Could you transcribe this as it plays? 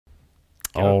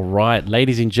All right,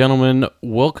 ladies and gentlemen,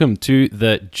 welcome to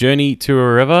the Journey to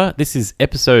Wherever. This is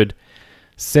episode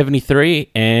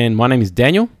 73, and my name is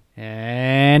Daniel.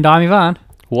 And I'm Ivan.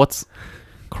 What's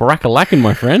crack-a-lackin',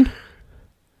 my friend?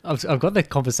 I've got that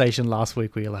conversation last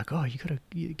week where you're like, oh,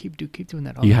 you keep doing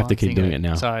that. You have to keep doing it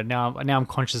now. So now I'm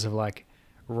conscious of like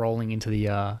rolling into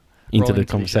the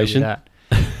conversation.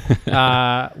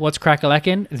 What's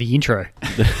crack-a-lackin'? The intro.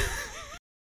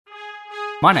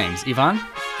 My name's Ivan,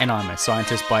 and I'm a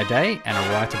scientist by day and a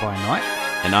writer by night.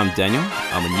 And I'm Daniel.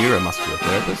 I'm a neuromuscular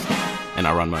therapist, and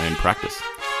I run my own practice.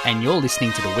 And you're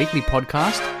listening to the weekly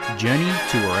podcast, Journey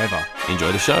to Wherever.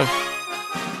 Enjoy the show.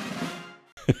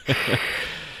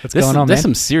 What's going on, There's man?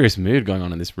 some serious mood going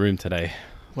on in this room today.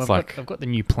 Well, I've got the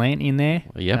new plant in there.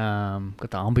 Yep. Got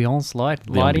the ambiance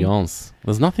lighting. Ambiance.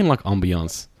 There's nothing like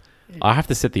ambiance. I have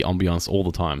to set the ambiance all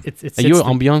the time. Are Are you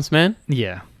an ambiance man?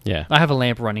 Yeah. Yeah. I have a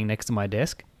lamp running next to my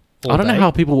desk. I don't know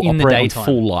how people in the operate on daytime.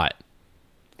 full light.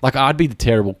 Like I'd be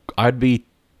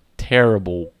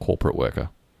terrible corporate worker.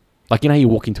 Like, you know how you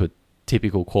walk into a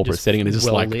typical corporate setting and it's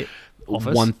just well-lit like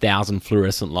office. 1,000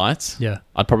 fluorescent lights. Yeah.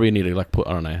 I'd probably need to like put,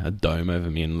 I don't know, a dome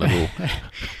over me and a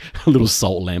little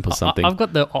salt lamp or something. I've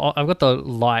got the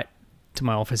light to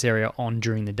my office area on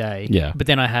during the day. Yeah. But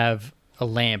then I have a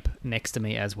lamp next to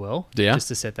me as well. Yeah? Just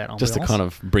to set that ambiance. Just to kind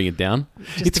of bring it down.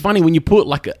 It's funny when you put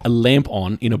like a lamp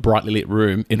on in a brightly lit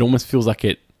room, it almost feels like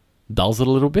it dulls it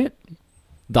a little bit.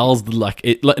 Not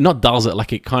dulls it,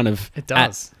 like it kind of... It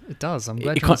does. It does. I'm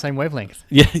glad it you're on the same wavelength.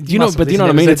 Yeah, do you know what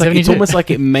I mean? It's like it's almost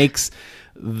like it makes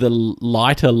the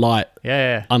lighter light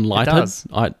Yeah. unlighted. It does.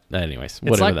 Anyways, It's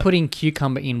whatever. like putting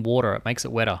cucumber in water. It makes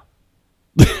it wetter.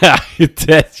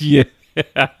 Yeah.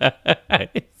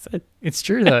 It's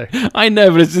true, though. I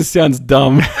know, but it just sounds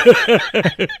dumb.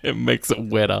 It makes it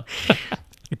wetter.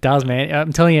 It does, man.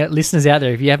 I'm telling you, listeners out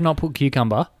there, if you have not put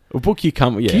cucumber... We'll put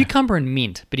cucumber, yeah. Cucumber and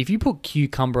mint. But if you put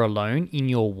cucumber alone in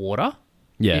your water,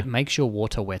 Yeah. it makes your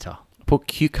water wetter. Put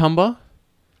cucumber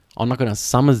on like on a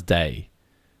summer's day,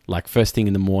 like first thing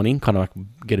in the morning, kind of like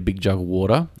get a big jug of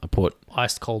water. I put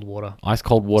Ice cold water. ice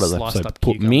cold water. Sliced So up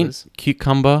put mint,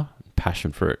 cucumber,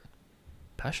 passion fruit.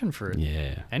 Passion fruit.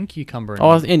 Yeah. And cucumber.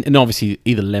 And obviously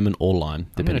either lemon or lime,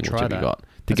 depending on try what you that. got, to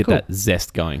That's get cool. that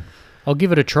zest going. I'll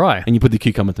give it a try. And you put the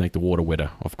cucumber to make the water wetter,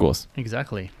 of course.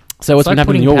 Exactly. So what's It's been like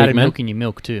happening in putting your powdered week, man? milk in your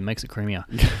milk too. It makes it creamier.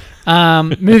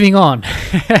 Moving on.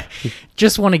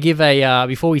 Just want to give a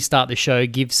before we start the show,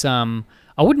 give some.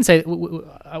 I wouldn't say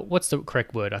what's the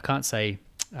correct word. I can't say.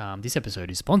 This episode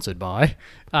is sponsored by.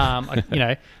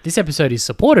 This episode is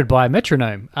supported by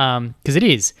Metronome because it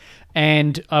is,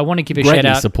 and I want to give a shout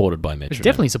out. Supported by Metronome. It's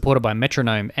definitely supported by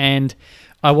Metronome, and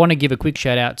I want to give a quick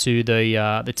shout out to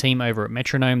the team over at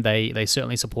Metronome. They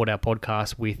certainly support our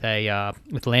podcast with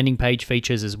with landing page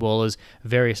features as well as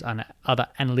various other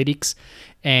analytics,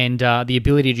 and the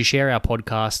ability to share our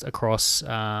podcast across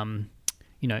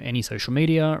any social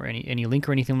media or any link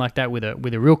or anything like that with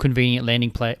a real convenient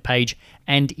landing page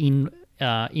and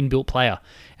inbuilt player,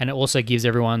 and it also gives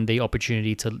everyone the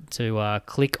opportunity to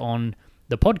click on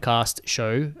the podcast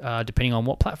show depending on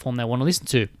what platform they want to listen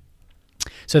to.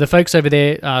 So the folks over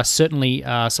there certainly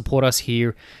support us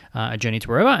here at Journey to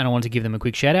Wherever, and I want to give them a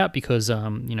quick shout out because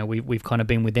we've kind of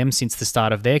been with them since the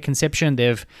start of their conception.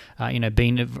 They've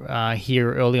been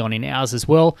here early on in ours as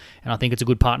well, and I think it's a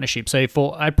good partnership. So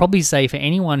I'd probably say for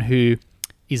anyone who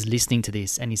is listening to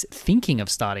this and is thinking of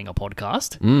starting a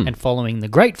podcast and following the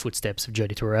great footsteps of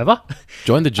Journey to Wherever,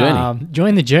 Join the journey.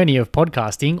 join the journey of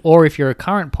podcasting, or if you're a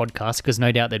current podcaster, because no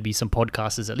doubt there'd be some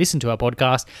podcasters that listen to our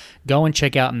podcast, go and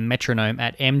check out Metronome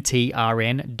at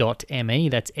mtrn.me.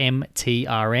 That's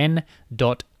mtrn.me,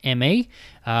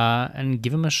 and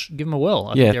give them a whirl.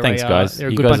 I think Thanks, guys. They're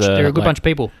a You good guys bunch. are, They're a good like, bunch of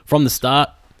people. From the start,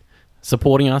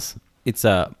 supporting us, it's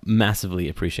massively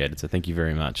appreciated. So thank you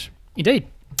very much. Indeed.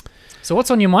 So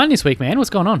what's on your mind this week, man? What's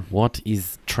going on? What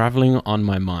is traveling on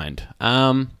my mind?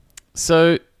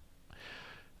 So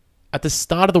at the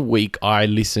start of the week, I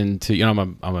listened to, I'm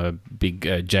a big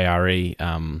JRE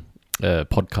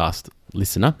podcast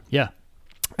listener. Yeah.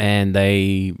 And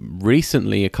they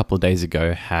recently, a couple of days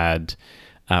ago, had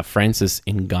Francis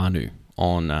Ngannou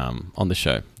on the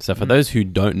show. So for those who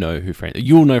don't know who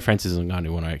you'll know Francis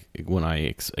Ngannou when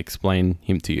I explain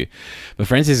him to you. But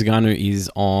Francis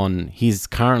Ngannou he's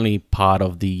currently part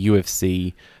of the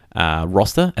UFC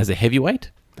roster as a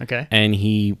heavyweight. Okay. And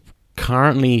he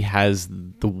currently has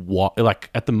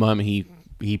at the moment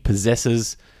he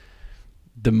possesses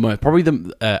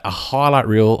a highlight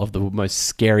reel of the most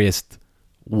scariest,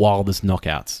 wildest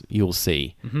knockouts you'll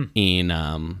see in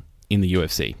the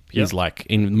UFC. He's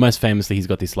most famously, he's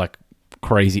got this like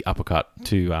crazy uppercut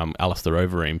to Alistair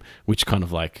Overeem, which kind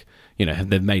of like, you know,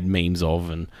 they've made memes of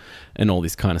and all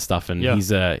this kind of stuff. And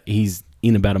he's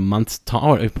in about a month's time,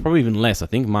 or probably even less, I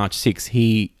think, March 6th,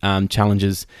 he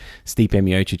challenges Stipe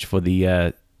Miocic for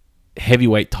the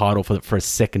heavyweight title for a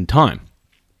second time.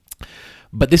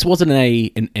 But this wasn't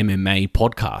an MMA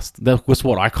podcast. That was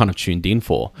what I kind of tuned in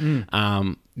for.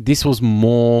 This was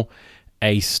more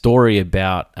a story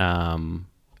about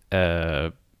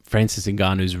Francis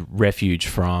Ngannou's refuge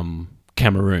from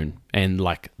Cameroon and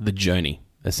like the journey,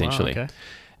 essentially. Wow, okay.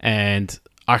 And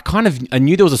I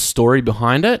knew there was a story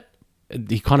behind it.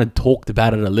 He kind of talked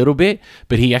about it a little bit,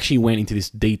 but he actually went into this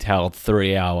detailed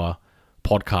 3-hour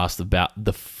podcast about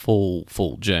the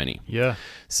full journey. Yeah.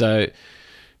 So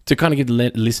to kind of give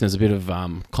the listeners a bit of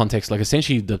context, like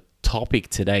essentially the topic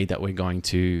today that we're going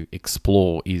to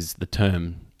explore is the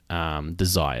term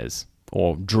desires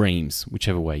or dreams,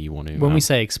 whichever way you want to. When we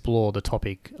say explore the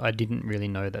topic, I didn't really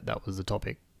know that was the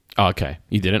topic. Oh, okay.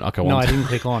 You didn't? Okay. No, I didn't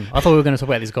click on. I thought we were going to talk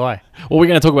about this guy. Well, we're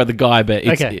going to talk about the guy, but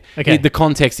Okay. the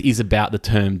context is about the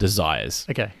term desires.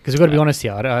 Okay, because we've got to be honest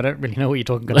here. I don't really know what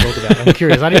you're going to talk about. I'm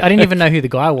curious. I didn't even know who the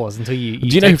guy was until you Do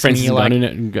you know who texted Francis me, you're like,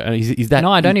 Ngannou is? That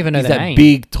No, I don't even know is the that name.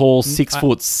 big, tall, 6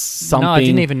 foot something? No, I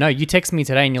didn't even know. You texted me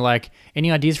today and you're like,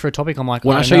 any ideas for a topic? I'm like,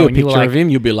 When I don't show know. you a And you were picture like, of him,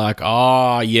 you'll be like,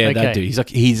 oh, yeah, that Okay. dude. He's like,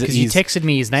 he's because you texted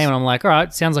me his name and I'm like, all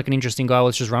right, sounds like an interesting guy.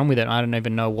 Let's just run with it. And I don't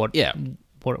even know what his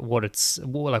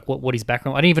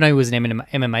background. I didn't even know he was an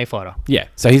MMA fighter. Yeah,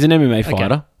 so he's an MMA Okay.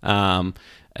 fighter.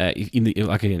 In the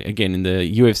in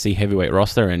the UFC heavyweight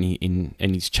roster, and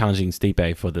he's challenging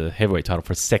Stipe for the heavyweight title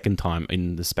for a second time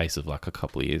in the space of like a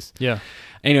couple of years. Yeah.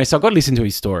 Anyway, so I got to listen to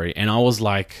his story, and I was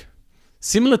like,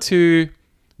 similar to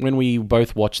when we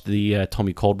both watched the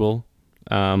Tommy Caldwell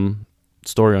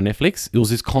story on Netflix. It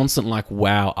was this constant like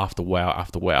wow after wow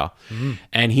after wow,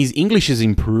 and his English has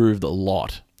improved a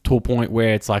lot to a point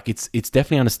where it's like it's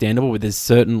definitely understandable, but there's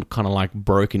certain kind of like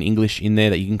broken English in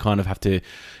there that you can kind of have to,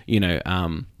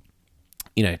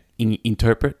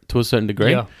 interpret to a certain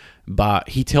degree. Yeah. But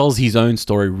he tells his own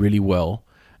story really well.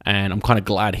 And I'm kind of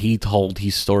glad he told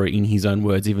his story in his own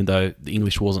words, even though the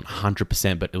English wasn't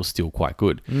 100%, but it was still quite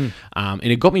good. And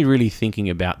it got me really thinking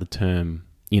about the term,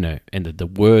 and the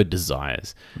word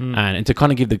desires. And to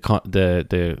kind of give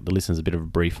the listeners a bit of a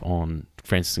brief on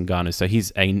Francis Ngannou. So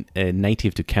he's a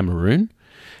native to Cameroon.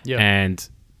 Yeah. And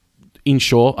in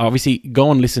short, obviously,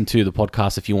 go and listen to the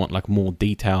podcast if you want like more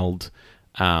detailed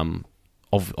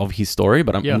of his story.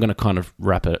 But I'm going to kind of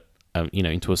wrap it,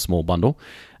 into a small bundle.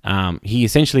 He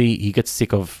gets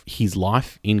sick of his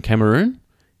life in Cameroon,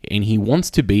 and he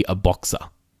wants to be a boxer.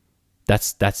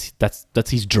 That's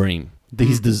his dream.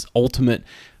 His ultimate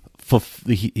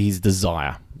his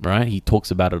desire, right? He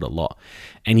talks about it a lot,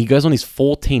 and he goes on his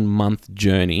 14-month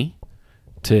journey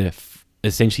to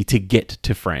essentially to get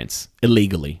to France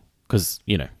illegally, because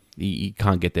you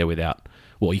can't get there without.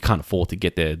 Well, you can't afford to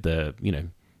get there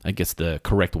the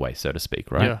correct way, so to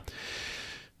speak, right? Yeah.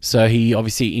 So he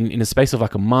obviously, in a space of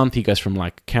like a month, he goes from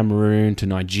like Cameroon to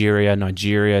Nigeria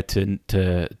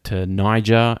to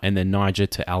Niger, and then Niger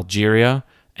to Algeria,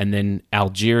 and then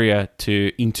Algeria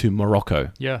into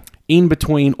Morocco. Yeah. In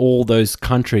between all those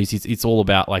countries, it's all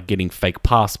about like getting fake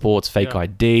passports, fake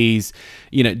IDs,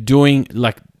 doing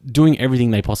everything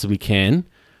they possibly can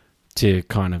to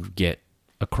kind of get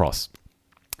across.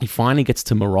 He finally gets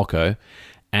to Morocco,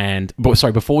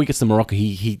 before he gets to Morocco,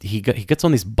 he gets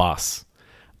on this bus.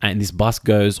 And this bus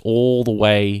goes all the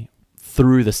way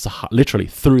through the Sahara, literally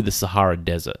through the Sahara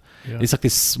Desert. Yeah. It's like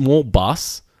this small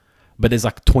bus, but there's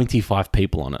like 25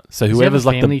 people on it. So whoever's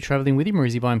like family traveling with him, or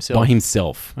is he by himself? By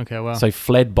himself. Okay, wow. So he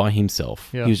fled by himself.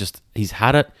 Yeah. He's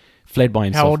had it, fled by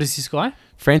himself. How old is this guy?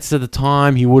 Francis at the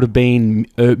time, he would have been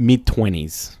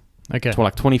mid-20s. Okay.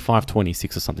 Like 25,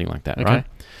 26 or something like that, right?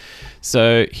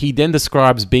 So he then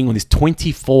describes being on this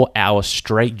 24-hour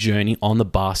straight journey on the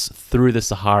bus through the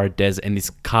Sahara Desert, and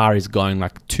this car is going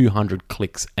like 200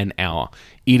 clicks an hour.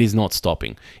 It is not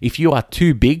stopping. If you are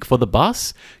too big for the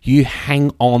bus, you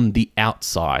hang on the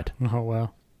outside. Oh,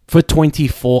 wow. For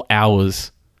 24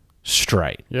 hours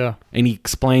straight. Yeah. And he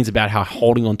explains about how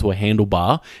holding onto a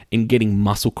handlebar and getting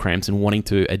muscle cramps and wanting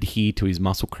to adhere to his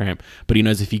muscle cramp. But he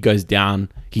knows if he goes down,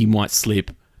 he might slip.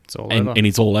 And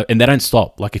it's all over. And they don't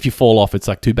stop. Like if you fall off, it's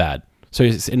like too bad. So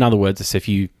in other words, if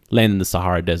you land in the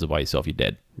Sahara Desert by yourself, you're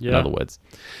dead. Yeah. In other words.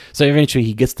 So eventually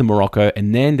he gets to Morocco,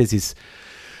 and then there's this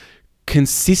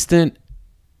consistent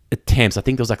attempts. I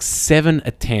think there was like 7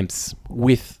 attempts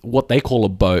with what they call a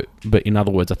boat. But in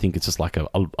other words, I think it's just like a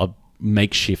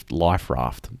makeshift life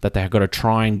raft that they've got to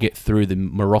try and get through the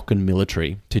Moroccan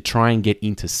military to try and get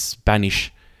into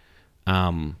Spanish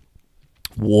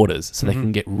waters so they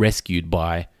can get rescued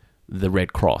by the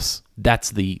Red Cross.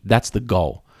 That's the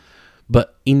goal.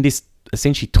 But in this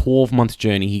essentially 12-month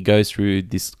journey, he goes through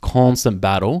this constant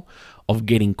battle of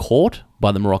getting caught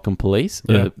by the Moroccan police,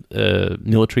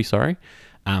 military, sorry.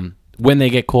 When they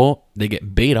get caught, they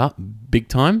get beat up big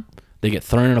time. They get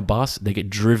thrown in a bus. They get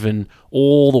driven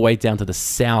all the way down to the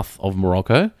south of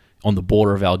Morocco on the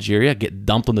border of Algeria, get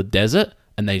dumped on the desert,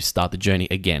 and they start the journey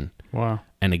again. Wow.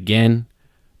 And again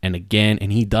and again.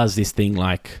 And he does this thing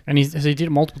like... And he did it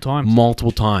multiple times.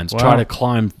 Multiple times. Wow. Try to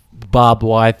climb barbed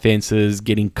wire fences,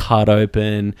 getting cut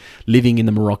open, living in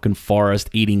the Moroccan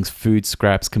forest, eating food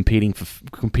scraps, competing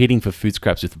for food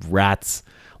scraps with rats.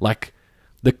 Like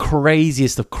the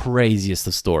craziest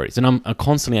of stories. And I'm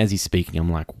constantly, as he's speaking,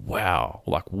 I'm like, wow,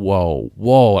 like, whoa.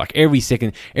 Like every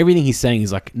second, everything he's saying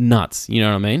is like nuts. You know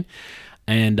what I mean?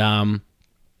 And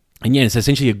yeah, it's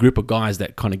essentially a group of guys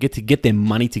that kind of get their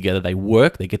money together. They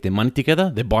work, they get their money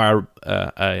together. They buy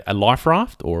a life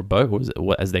raft or a boat,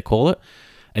 as they call it.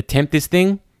 Attempt this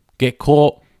thing, get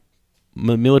caught.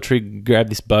 Military grab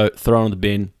this boat, throw it in the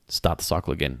bin, start the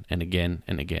cycle again and again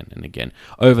and again and again.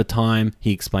 Over time,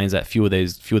 he explains that few of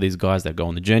these guys that go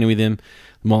on the journey with him,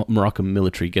 Moroccan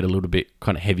military get a little bit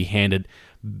kind of heavy-handed,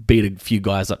 beat a few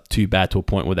guys up too bad to a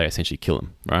point where they essentially kill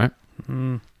him, right?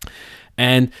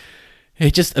 And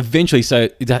it just eventually, so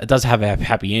it does have a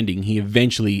happy ending. He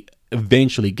eventually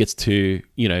gets to,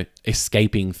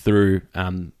 escaping through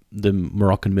the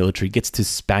Moroccan military, gets to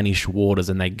Spanish waters,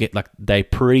 and they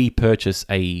pre-purchase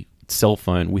a cell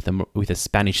phone with a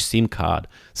Spanish SIM card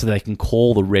so they can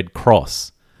call the Red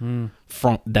Cross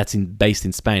based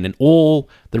in Spain. And all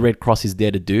the Red Cross is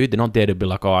there to do, they're not there to be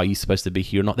like, oh, are you supposed to be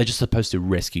here or not? They're just supposed to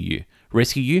rescue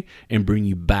you and bring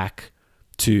you back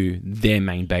to their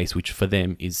main base, which for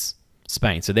them is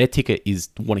Spain. So their ticket is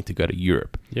wanting to go to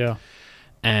Europe. Yeah.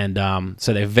 And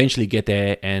so they eventually get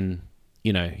there, and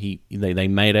they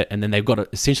made it, and then they've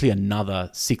got essentially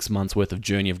another 6 months worth of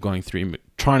journey of going through,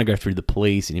 trying to go through the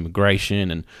police and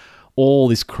immigration and all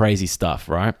this crazy stuff,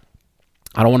 right?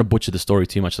 I don't want to butcher the story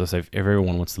too much, so if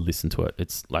everyone wants to listen to it,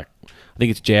 it's like, I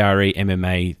think it's JRE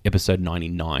MMA episode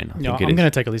 99. I'm going to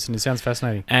take a listen. It sounds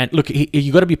fascinating. And look,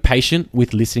 you got to be patient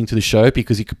with listening to the show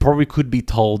because it could be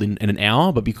told in an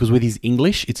hour, but because with his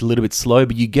English, it's a little bit slow,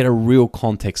 but you get a real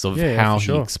context of how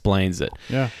he explains it.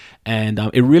 Yeah. And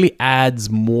it really adds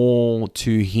more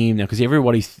to him now because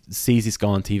everybody sees this guy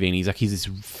on TV and he's this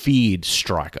feared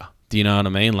striker. Do you know what I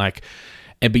mean? Like,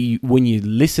 but when you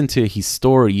listen to his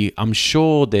story, I'm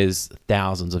sure there's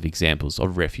thousands of examples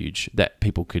of refuge that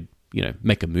people could,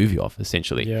 make a movie of,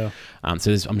 essentially. Yeah.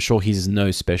 So I'm sure he's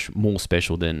more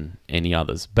special than any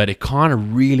others. But it kind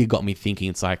of really got me thinking.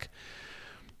 It's like,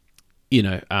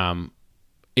 it's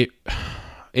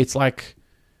like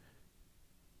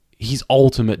his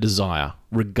ultimate desire,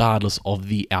 regardless of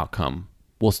the outcome,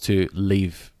 was to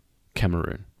leave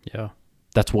Cameroon. Yeah.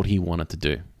 That's what he wanted to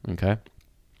do. Okay.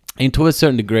 And to a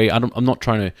certain degree, I'm not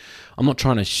trying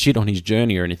to shit on his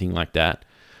journey or anything like that,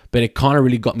 but it kind of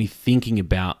really got me thinking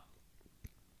about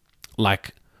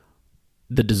like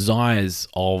the desires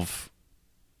of,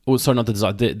 or sorry, not the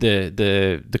desire,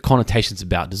 the connotations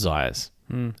about desires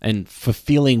and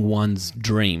fulfilling one's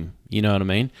dream. You know what I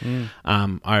mean?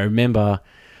 I remember,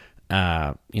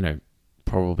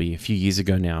 probably a few years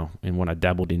ago now, and when I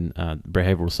dabbled in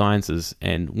behavioral sciences,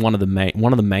 and one of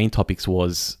the main topics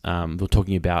was we're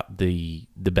talking about the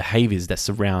behaviors that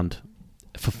surround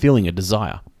fulfilling a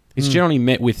desire. It's generally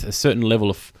met with a certain level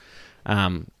of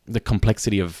the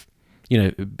complexity of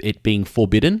it being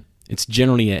forbidden. It's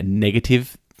generally a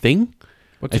negative thing.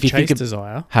 What's to chase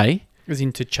desire? Hey. As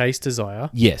in to chase desire?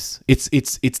 Yes, it's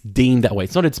deemed that way.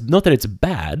 It's not that it's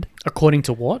bad. According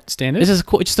to what standards? It's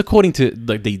just according to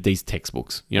like these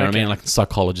textbooks. You know what I mean? Like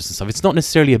psychologists and stuff. It's not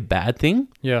necessarily a bad thing.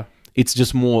 Yeah. It's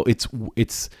just more. It's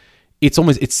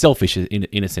selfish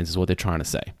in a sense, is what they're trying to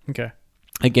say. Okay.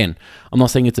 Again, I'm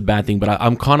not saying it's a bad thing, but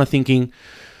I'm kind of thinking.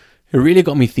 It really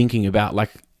got me thinking about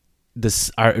like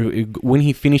this. When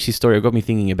he finished his story, it got me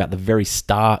thinking about the very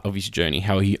start of his journey.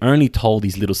 How he only told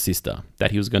his little sister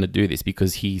that he was going to do this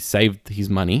because he saved his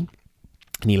money,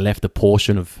 and he left a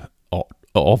portion of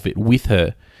it with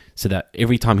her, so that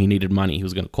every time he needed money, he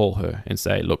was going to call her and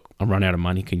say, "Look, I'm running out of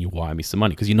money. Can you wire me some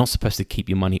money?" Because you're not supposed to keep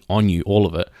your money on you, all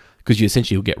of it, because you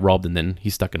essentially will get robbed, and then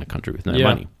he's stuck in a country with no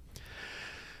money.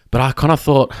 But I kind of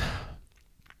thought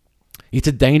it's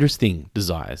a dangerous thing,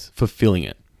 desires, fulfilling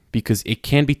it, because it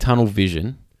can be tunnel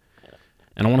vision.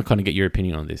 And I want to kind of get your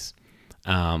opinion on this.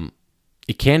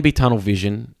 It can be tunnel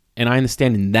vision, and I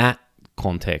understand in that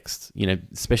context,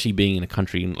 especially being in a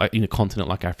country, like in a continent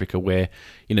like Africa, where,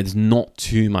 there's not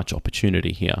too much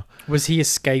opportunity here. Was he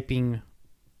escaping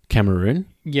Cameroon.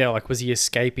 Yeah, like was he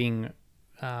escaping?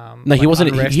 No, he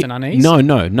wasn't. Unrest and unease. No,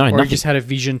 or nothing. he just had a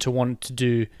vision to want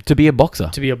To be a boxer.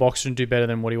 to be a boxer and do better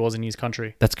than what he was in his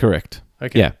country. That's correct.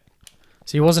 Okay. Yeah.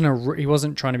 So he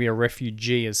wasn't trying to be a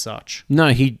refugee as such.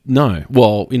 No.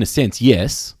 Well, in a sense,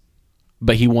 yes,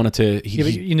 but he wanted to. Yeah,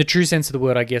 but in the true sense of the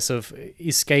word, I guess, of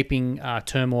escaping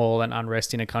turmoil and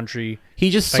unrest in a country, he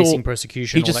just facing saw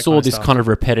persecution. He just saw this kind of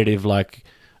repetitive like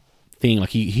thing. Like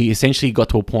he essentially got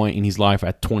to a point in his life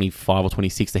at 25 or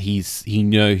 26 that he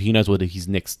knows what his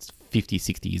next 50,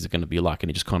 60 years are going to be like, and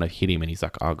it just kind of hit him, and he's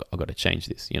like, I got to change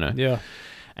this, you know. Yeah.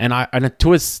 And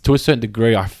to a certain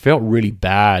degree, I felt really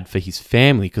bad for his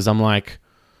family because I'm like,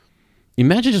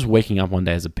 imagine just waking up one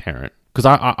day as a parent. Because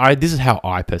I this is how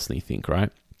I personally think, right?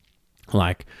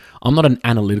 Like, I'm not an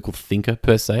analytical thinker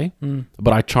per se,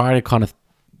 but I try to kind of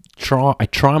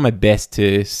try my best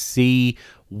to see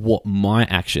what my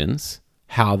actions,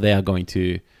 how they are going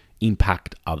to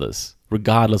impact others,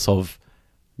 regardless of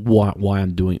why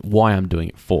I'm doing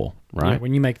it for, right? Yeah,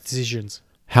 when you make decisions.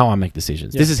 How I make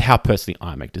decisions. Yeah. This is how personally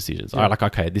I make decisions. Yeah. I like,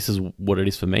 okay, this is what it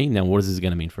is for me. Now, what is this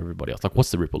going to mean for everybody else? Like,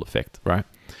 what's the ripple effect, right?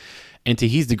 And to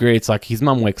his degree, it's like his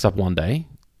mum wakes up one day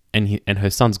and her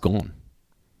son's gone,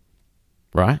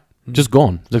 right? Just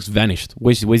gone, just vanished.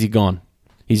 Where's he gone?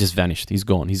 He's just vanished. He's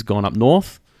gone. He's gone up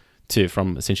north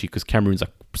from essentially because Cameroon's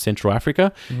like Central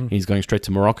Africa. And he's going straight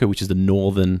to Morocco, which is the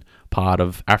northern part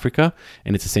of Africa,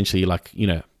 and it's essentially like, you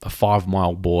know, a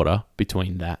 5-mile border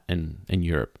between that and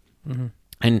Europe.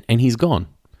 And he's gone.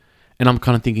 And I'm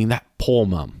kind of thinking, that poor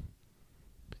mum,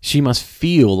 she must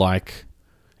feel like,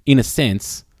 in a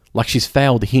sense, like she's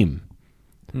failed him.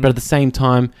 But at the same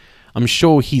time, I'm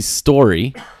sure his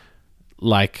story,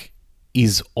 like,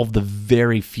 is of the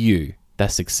very few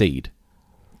that succeed.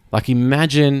 Like,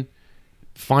 imagine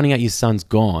finding out your son's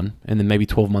gone, and then maybe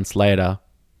 12 months later,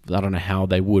 I don't know how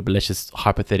they would, but let's just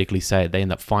hypothetically say they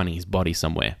end up finding his body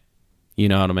somewhere. You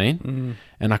know what I mean?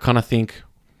 And I kind of think,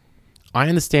 I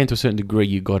understand to a certain degree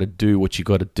you got to do what you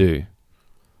got to do.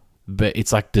 But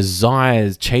it's like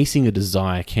chasing a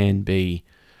desire can be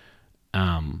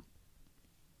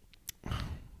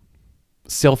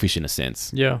selfish in a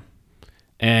sense. Yeah.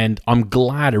 And I'm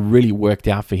glad it really worked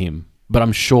out for him. But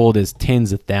I'm sure there's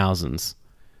tens of thousands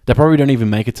that probably don't even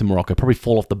make it to Morocco, probably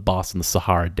fall off the bus in the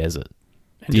Sahara Desert.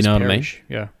 And Do you just know perish.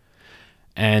 what I mean?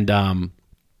 Yeah.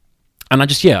 And I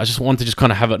just wanted to just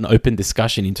kind of have an open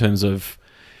discussion in terms of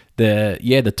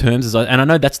the terms. And I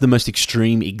know that's the most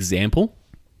extreme example.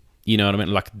 You know what I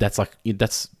mean? Like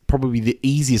that's probably the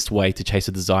easiest way to chase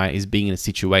a desire is being in a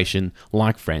situation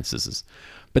like Francis's.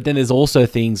 But then there's also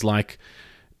things like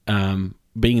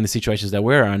being in the situations that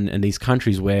we're in these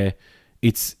countries where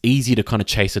it's easy to kind of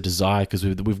chase a desire because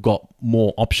we've got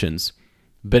more options.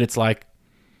 But it's like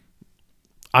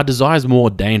our desire is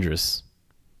more dangerous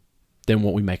than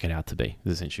what we make it out to be.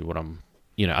 Is essentially what I'm.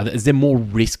 You know, is there more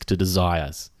risk to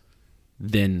desires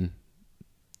than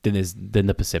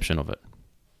the perception of it?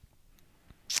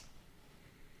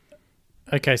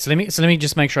 Okay, so let me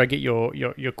just make sure I get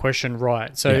your question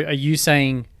right. So Yeah. are you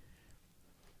saying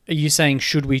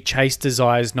should we chase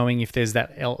desires knowing if there's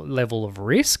that level of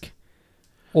risk,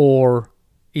 or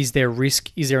is there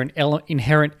risk? Is there an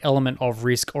inherent element of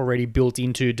risk already built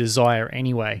into desire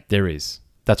anyway? There is.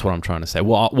 That's what I'm trying to say.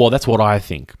 Well, that's what I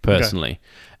think personally. Okay.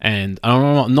 And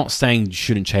I'm not saying you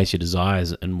shouldn't chase your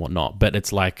desires and whatnot, but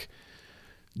it's like,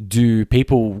 do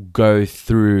people go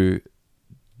through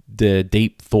the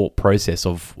deep thought process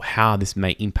of how this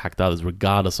may impact others,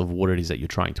 regardless of what it is that you're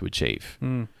trying to achieve?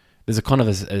 There's a kind of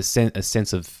a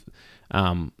sense of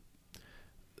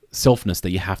selfness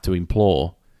that you have to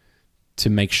implore to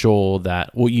make sure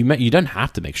that, well, you don't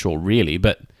have to make sure really,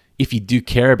 but if you do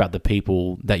care about the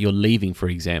people that you're leaving, for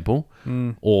example,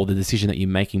 or the decision that you're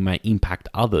making may impact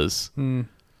others,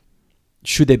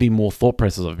 should there be more thought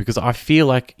process of it? Because I feel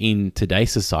like in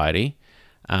today's society,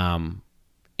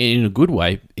 in a good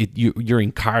way, you're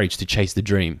encouraged to chase the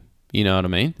dream. You know what I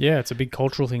mean? Yeah, it's a big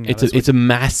cultural thing now. It's a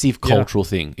massive cultural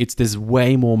thing. There's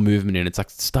way more movement in it. It's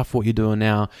like stuff what you're doing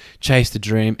now, chase the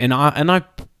dream. And I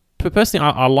personally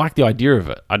I like the idea of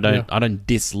it. I don't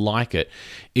dislike it.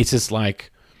 It's just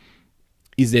like,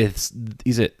 is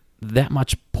it that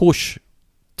much push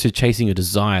to chasing a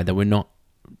desire that we're not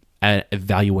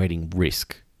evaluating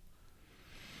risk?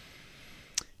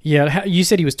 Yeah, you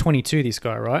said he was 22, this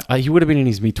guy, right? He would have been in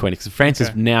his mid-20s. Because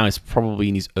Francis now is probably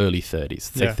in his early 30s.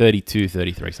 Say 32,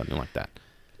 33, something like that.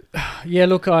 Yeah,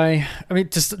 look, I mean,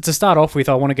 to start off with,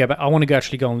 I want to go back. I want to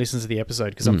actually go and listen to the episode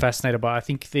because I'm fascinated by it. I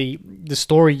think the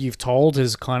story you've told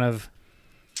has kind of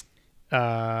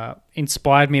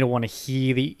inspired me to want to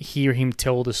hear him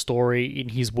tell the story in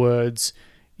his words,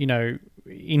 you know,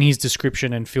 in his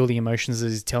description and feel the emotions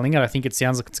as he's telling it. I think it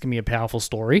sounds like it's going to be a powerful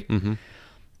story.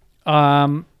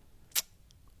 I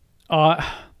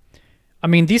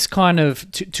mean, this kind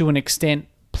of, to an extent,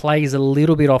 plays a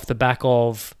little bit off the back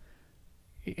of,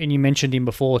 and you mentioned him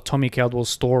before, Tommy Caldwell's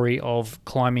story of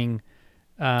climbing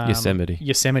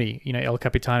Yosemite, El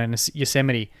Capitan in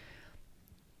Yosemite.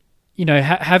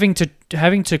 Having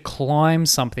to climb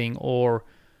something or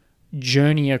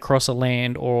journey across a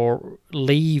land or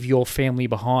leave your family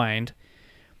behind,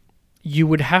 you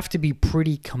would have to be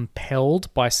pretty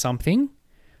compelled by something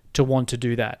to want to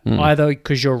do that. Either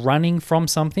because you're running from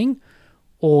something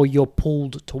or you're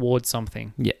pulled towards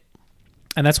something. Yeah.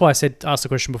 And that's why I asked the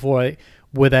question before,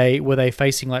 were they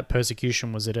facing like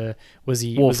persecution?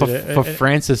 For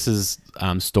Francis's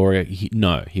story,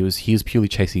 he was purely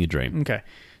chasing a dream. Okay.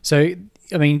 So,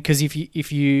 I mean, because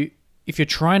if you're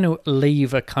trying to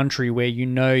leave a country where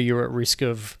you're at risk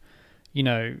of,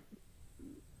 your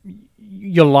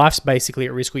life's basically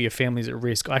at risk or your family's at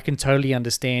risk, I can totally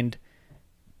understand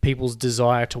people's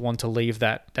desire to want to leave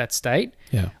that state.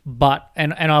 Yeah. But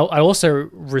I also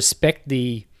respect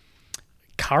the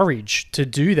courage to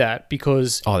do that,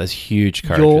 because there's huge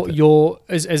courage. You're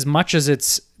as much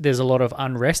as there's a lot of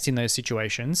unrest in those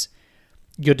situations,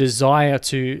 your desire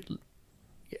to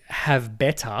have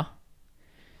better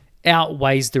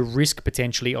outweighs the risk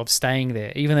potentially of staying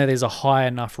there, even though there's a high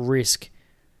enough risk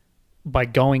by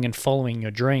going and following your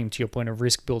dream. To your point of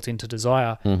risk built into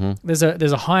desire, there's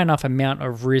a high enough amount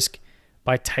of risk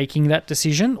by taking that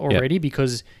decision already,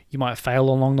 because you might fail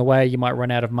along the way, you might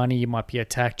run out of money, you might be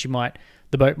attacked,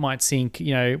 the boat might sink,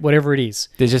 whatever it is.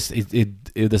 There's just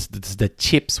the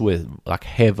chips were like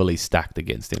heavily stacked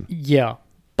against him. Yeah,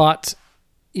 but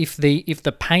if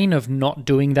the pain of not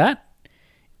doing that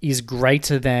is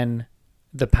greater than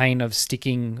the pain of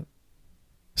sticking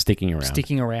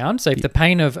around. So if the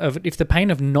pain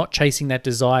of not chasing that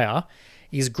desire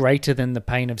is greater than the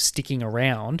pain of sticking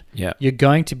around, you're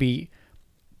going to be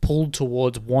pulled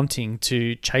towards wanting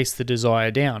to chase the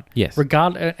desire down. Yes.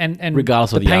 Regardless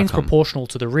of the pain's outcome. Proportional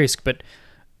to the risk, but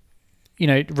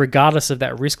regardless of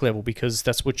that risk level, because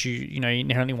that's what you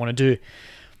inherently want to do.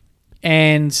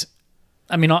 And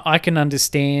I mean, I can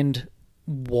understand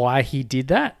why he did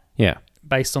that. Yeah.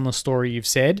 Based on the story you've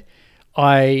said.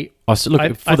 I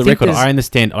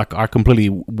understand. Like, I completely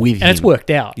with him. And it's worked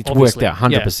out. It's worked out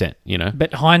 100%,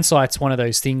 But hindsight's one of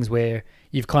those things where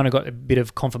you've kind of got a bit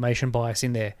of confirmation bias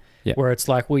in there. Yeah. Where it's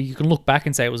like, well, you can look back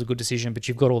and say it was a good decision, but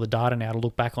you've got all the data now to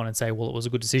look back on and say, well, it was a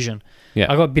good decision.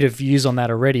 Yeah. I got a bit of views on that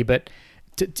already, but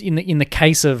in the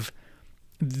case of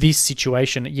this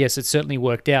situation, yes, it certainly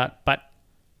worked out. But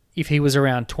if he was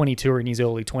around 22 or in his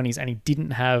early 20s and he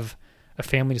didn't have a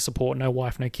family to support, no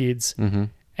wife, no kids,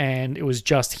 and it was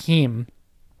just him,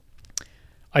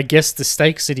 I guess the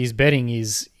stakes that he's betting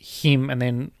is him and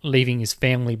then leaving his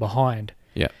family behind.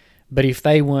 Yeah. But if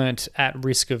they weren't at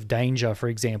risk of danger, for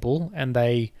example, and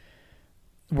they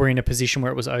were in a position where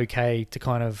it was okay to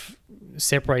kind of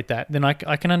separate that, then I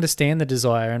can understand the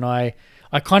desire, and I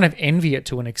kind of envy it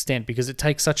to an extent, because it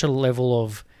takes such a level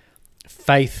of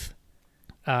faith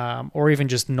or even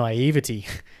just naivety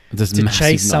to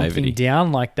chase something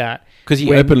down like that. Because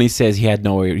he openly says he had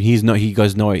he's no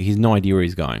idea where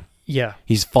he's going. Yeah.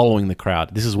 He's following the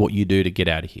crowd. This is what you do to get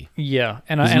out of here. Yeah.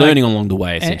 He's learning along the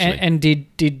way, essentially. And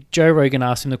did Joe Rogan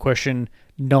ask him the question,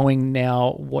 knowing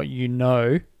now what you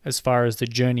know as far as the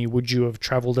journey, would you have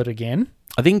traveled it again?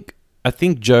 I think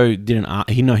Joe didn't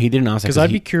he didn't ask that. Because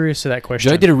I'd be curious to that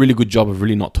question. Joe did a really good job of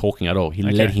really not talking at all. He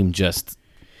let him just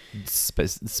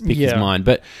speak his mind.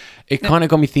 But it kind of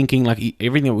got me thinking, like,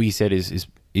 everything that he said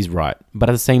is right. But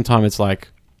at the same time, it's like,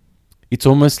 it's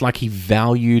almost like he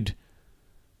valued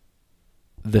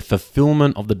the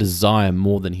fulfillment of the desire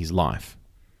more than his life,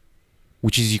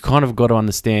 which is, you kind of got to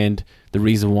understand the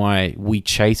reason why we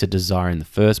chase a desire in the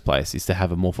first place is to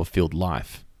have a more fulfilled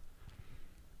life.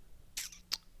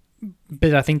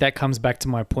 But I think that comes back to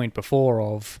my point before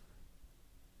of,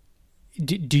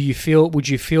 would you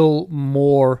feel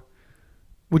more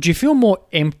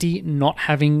empty not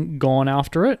having gone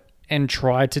after it and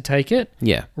tried to take it?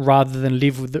 Yeah. Rather than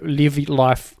live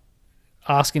life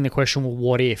asking the question, well,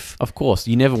 what if? Of course,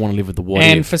 you never want to live with the what if.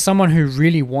 And for someone who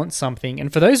really wants something,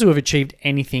 and for those who have achieved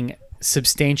anything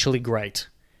substantially great,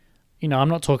 I'm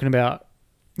not talking about,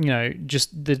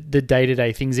 just the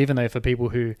day-to-day things, even though for people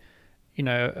who,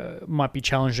 might be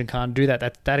challenged and can't do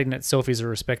that in itself is a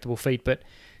respectable feat. But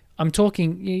I'm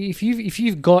talking, if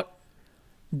you've got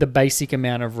the basic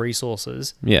amount of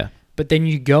resources, but then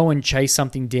you go and chase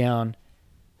something down,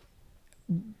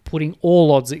 putting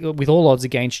all odds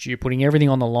against you, putting everything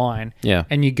on the line,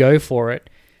 and you go for it.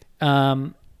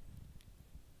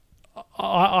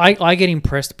 I get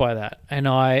impressed by that, and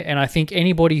I think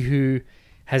anybody who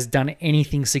has done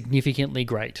anything significantly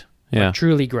great, like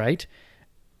truly great,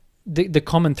 the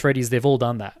common thread is they've all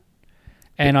done that.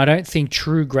 And I don't think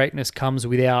true greatness comes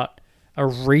without a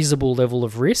reasonable level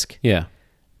of risk. Yeah.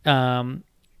 An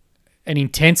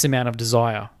intense amount of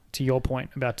desire, to your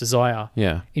point about desire.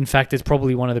 Yeah. In fact, it's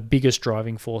probably one of the biggest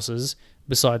driving forces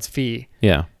besides fear.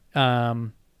 Yeah.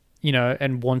 You know,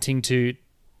 and wanting to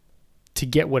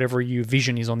get whatever your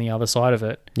vision is on the other side of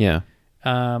it. Yeah.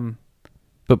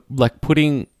 But like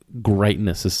putting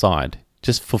greatness aside,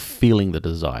 just fulfilling the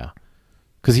desire.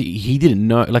 Because he didn't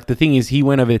know. Like the thing is, he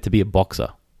went over there to be a boxer.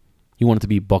 He wanted to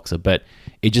be a boxer, but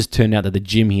it just turned out that the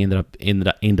gym he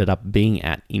ended up being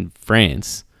at in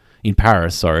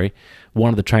Paris, sorry, one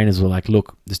of the trainers were like,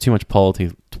 "Look, there's too much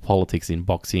politics in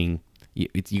boxing.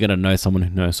 You got to know someone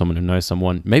who knows someone who knows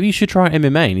someone. Maybe you should try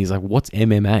MMA." And he's like, "What's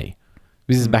MMA?"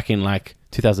 This is back in like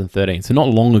 2013, so not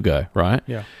long ago, right?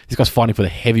 Yeah. This guy's fighting for the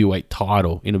heavyweight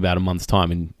title in about a month's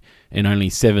time, and only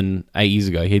 7-8 years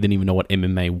ago, he didn't even know what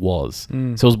MMA was. So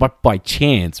it was by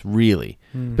chance, really.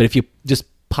 But if you're just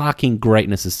parking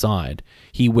greatness aside,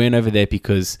 he went over there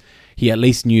because he at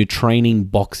least knew training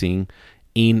boxing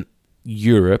in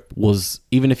Europe was,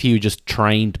 even if he just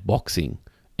trained boxing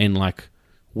and like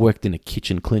worked in a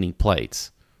kitchen cleaning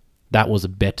plates, that was a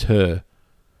better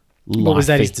life. What was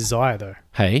that his desire though?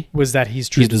 Hey? Was that his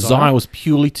true His desire was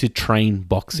purely to train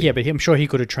boxing. Yeah, but I'm sure he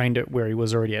could have trained it where he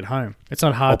was already at home. It's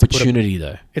not hard opportunity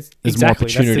though. It's There's exactly more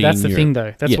opportunity that's the in thing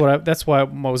Europe. though. That's why I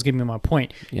was giving you my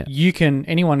point. Yeah.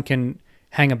 Anyone can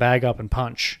hang a bag up and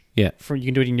punch. Yeah. You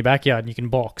can do it in your backyard and you can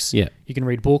box. Yeah. You can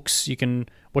read books, you can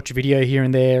watch a video here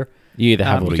and there. You either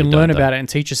have it or you you can don't, learn though. about it and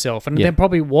teach yourself. And there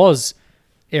probably was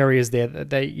areas there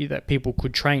that people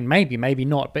could train, maybe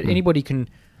not, but anybody can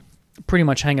pretty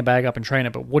much hang a bag up and train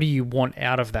it. But what do you want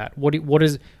out of that? What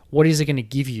is it going to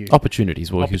give you?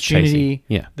 Opportunities. What he was chasing.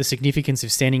 Yeah. The significance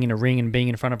of standing in a ring and being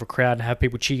in front of a crowd and have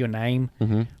people cheer your name.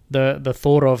 Mm-hmm. The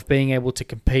thought of being able to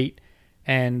compete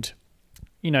and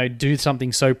do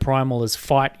something so primal as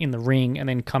fight in the ring and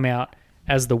then come out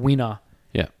as the winner.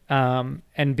 Yeah.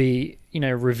 And be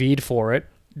revered for it.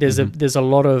 There's a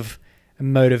lot of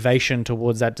motivation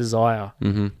towards that desire.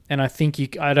 Mm-hmm. And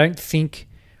I don't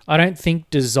think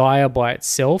desire by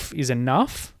itself is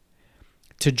enough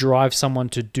to drive someone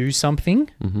to do something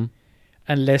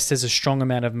unless there's a strong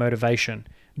amount of motivation.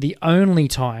 The only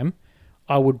time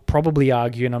I would probably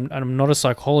argue, and I'm not a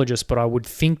psychologist, but I would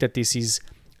think that this is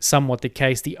somewhat the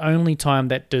case, the only time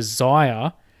that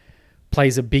desire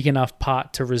plays a big enough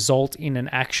part to result in an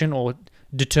action or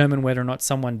determine whether or not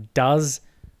someone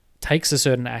takes a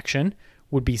certain action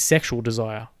would be sexual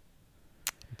desire.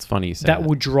 It's funny you say that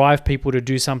would drive people to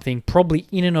do something probably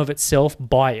in and of itself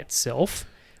by itself,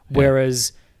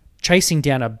 whereas chasing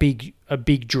down a big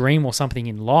dream or something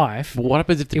in life, but what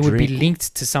happens if would be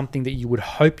linked to something that you would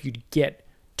hope you'd get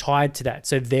tied to that,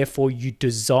 so therefore you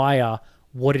desire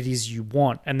what it is you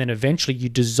want, and then eventually you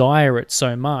desire it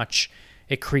so much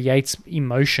it creates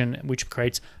emotion, which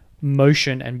creates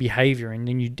motion and behavior, and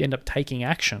then you end up taking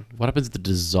action. What happens if the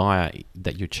desire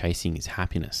that you're chasing is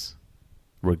happiness,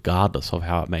 regardless of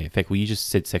how it may affect? Well, you just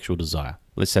said sexual desire.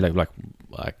 Let's say like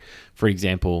for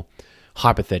example,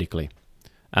 hypothetically,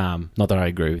 not that I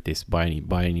agree with this by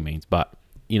any means, but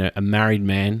a married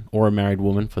man or a married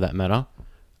woman for that matter,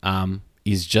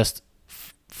 is just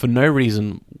for no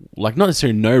reason, like not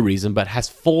necessarily no reason, but has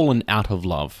fallen out of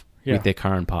love with their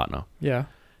current partner. Yeah.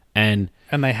 And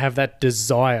they have that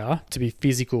desire to be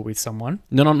physical with someone.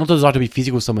 No, not desire to be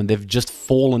physical with someone. They've just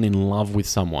fallen in love with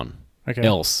someone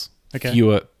else. Okay.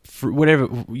 Whatever,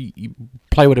 you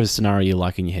play whatever scenario you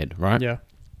like in your head, right? Yeah.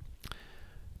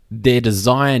 Their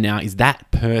desire now is that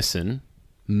person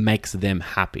makes them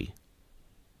happy.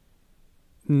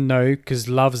 No, because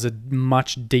love's a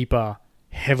much deeper,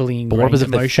 heavily ingrained But what happens if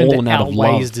they've emotion fallen that out of love?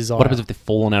 outweighs desire. What happens if they've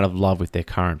fallen out of love with their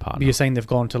current partner? But you're saying they've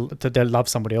gone to they love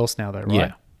somebody else now, though, right?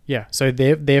 Yeah. Yeah. So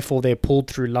therefore they're pulled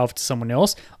through love to someone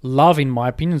else. Love, in my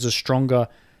opinion, is a stronger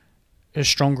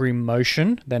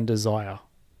emotion than desire.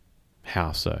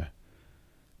 How so?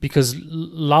 Because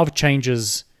love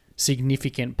changes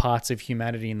significant parts of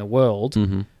humanity in the world.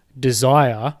 Mm-hmm.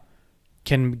 Desire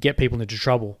can get people into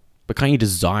trouble. But can't you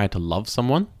desire to love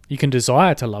someone? You can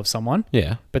desire to love someone,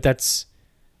 Yeah. but that's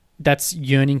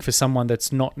yearning for someone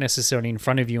that's not necessarily in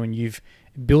front of you, and you've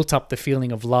built up the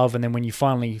feeling of love, and then when you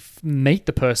finally meet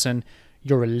the person,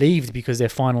 you're relieved because they're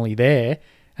finally there,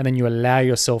 and then you allow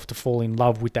yourself to fall in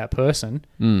love with that person.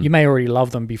 You may already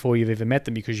love them before you've ever met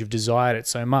them because you've desired it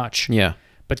so much. Yeah.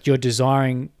 But you're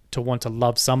desiring to want to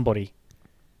love somebody.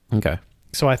 Okay.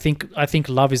 So I think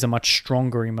love is a much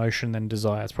stronger emotion than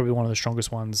desire. It's probably one of the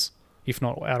strongest ones, if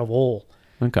not out of all.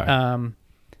 Okay.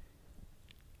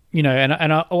 You know,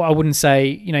 and I wouldn't say,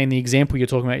 you know, in the example you're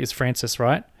talking about is Francis,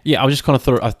 right? Yeah, I was just kind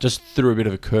of I just threw a bit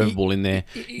of a curveball in there.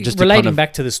 Just to relating kind of,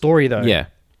 back to the story though. Yeah.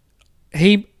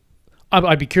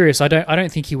 I'd be curious. I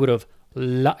don't think he would have.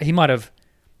 He might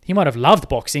have loved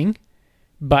boxing,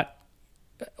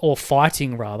 or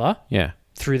fighting rather. Yeah.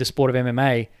 Through the sport of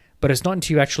MMA, but it's not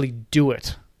until you actually do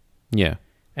it Yeah.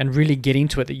 and really get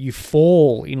into it that you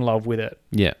fall in love with it.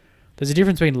 Yeah. There's a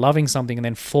difference between loving something and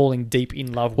then falling deep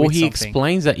in love with something. Well, he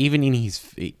explains that even in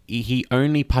he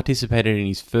only participated in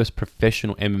his first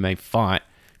professional MMA fight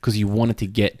because he wanted to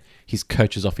get his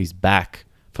coaches off his back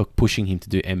for pushing him to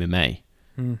do MMA.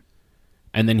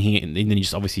 And then he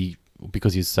just obviously,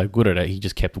 because he's so good at it, he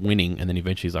just kept winning. And then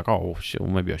eventually he's like, oh, shit, well,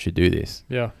 maybe I should do this.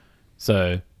 Yeah.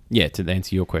 So, yeah, to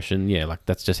answer your question, yeah, like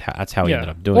that's how he ended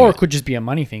up doing it. Or it could just be a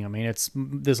money thing. I mean,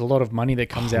 there's a lot of money that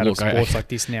comes out of sports like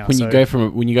this now. When you go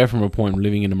from a point of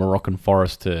living in a Moroccan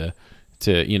forest to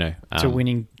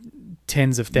winning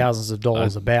tens of thousands of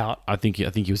dollars I think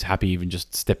he was happy even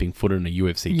just stepping foot in a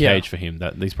UFC cage for him.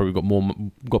 That he's probably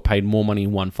got paid more money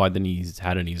in one fight than he's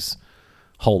had in his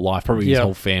whole life, probably his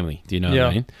whole family. Do you know what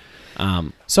I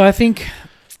mean? So I think,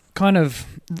 kind of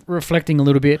reflecting a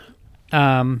little bit.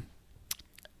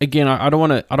 Again, I don't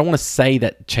want to say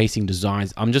that chasing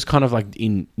desires. I'm just kind of like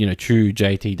in true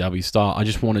JTW style. I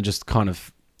just want to just kind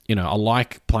of I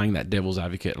like playing that devil's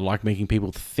advocate. I like making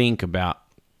people think about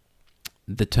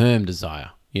the term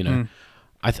desire.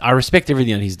 I respect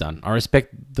everything that he's done. I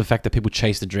respect the fact that people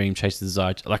chase the dream, chase the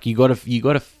desire. Like you got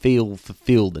to feel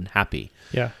fulfilled and happy.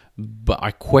 Yeah. But I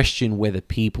question whether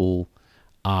people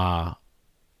are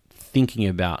thinking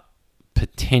about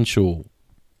potential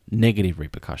negative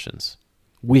repercussions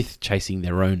with chasing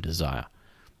their own desire.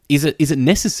 Is it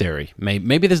necessary?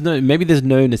 Maybe there's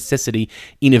no necessity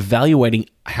in evaluating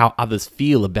how others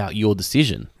feel about your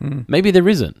decision. Maybe there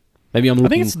isn't. Maybe I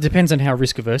think it depends on how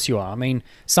risk averse you are. I mean,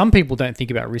 some people don't think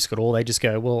about risk at all. They just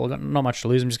go, "Well, I've got not much to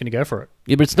lose. I'm just going to go for it."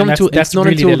 Yeah, but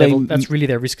that's really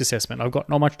their risk assessment. I've got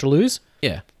not much to lose.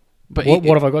 Yeah. But what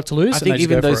have I got to lose? I think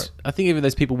even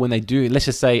those people, when they do, let's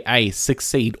just say A,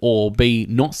 succeed, or B,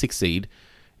 not succeed,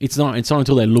 it's not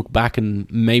until they look back and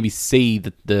maybe see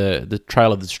the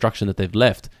trail of destruction that they've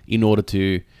left in order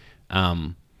to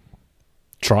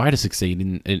try to succeed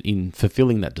in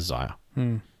fulfilling that desire.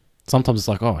 Sometimes it's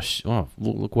like,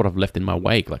 look what I've left in my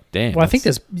wake. Like, damn. Well, I think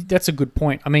that's a good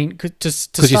point. I mean, because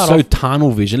you're so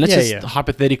tunnel vision. Let's just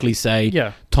hypothetically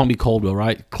say Tommy Caldwell,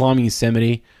 right, climbing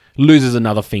Yosemite, loses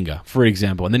another finger, for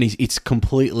example, and then it's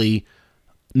completely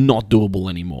not doable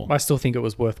anymore. I still think it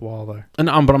was worthwhile though. And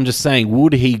but I'm just saying,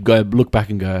 would he look back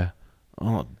and go,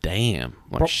 "Oh, damn"?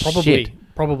 Like,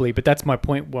 probably. But that's my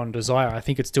point on desire. I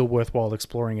think it's still worthwhile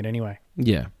exploring it anyway.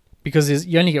 Yeah, because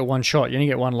you only get one shot. You only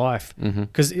get one life.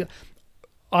 Because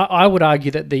I would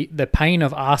argue that the pain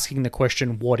of asking the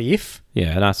question, "What if?"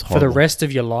 Yeah, that's horrible. For the rest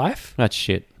of your life. That's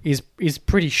shit. Is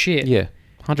pretty shit. Yeah.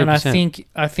 100%. And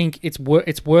I think it's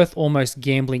worth almost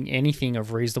gambling anything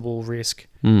of reasonable risk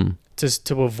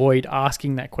to avoid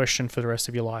asking that question for the rest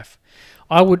of your life.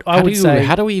 I would say,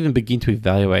 how do we even begin to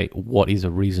evaluate what is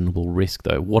a reasonable risk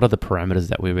though? What are the parameters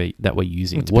that we're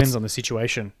using? It depends on the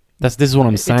situation. This is what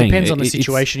I'm saying. It depends on the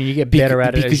situation, and you get better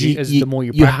at it as the more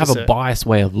you practice it. You have a biased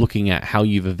way of looking at how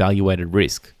you've evaluated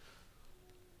risk.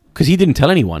 Because he didn't tell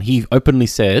anyone. He openly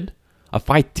said, if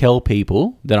I tell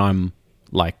people that I'm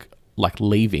like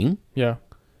leaving,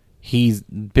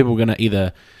 people are gonna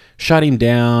either shut him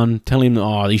down, tell him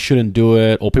he shouldn't do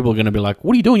it, or people are gonna be like,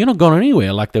 "What are you doing? You're not going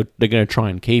anywhere." Like they're gonna try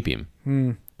and keep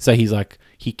him. So he's like,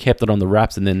 he kept it on the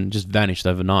wraps and then just vanished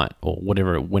overnight, or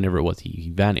whenever it was,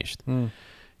 he vanished.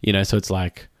 So it's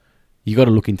like you got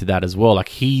to look into that as well. Like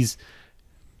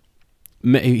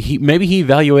maybe he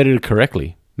evaluated it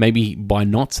correctly. Maybe by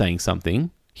not saying something,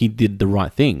 he did the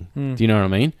right thing. Do you know what I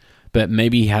mean? But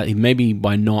maybe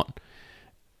by not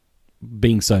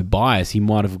being so biased, he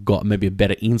might have got maybe a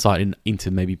better insight into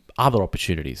maybe other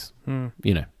opportunities.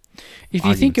 If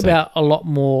you think about a lot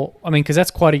more, I mean, because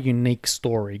that's quite a unique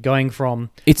story. Going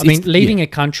from, leaving a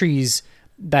country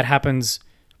that happens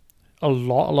a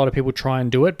lot. A lot of people try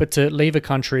and do it, but to leave a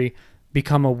country,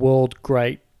 become a world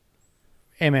great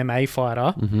MMA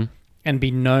fighter, and be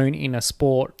known in a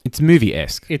sport. It's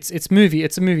movie-esque. It's a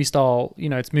movie style.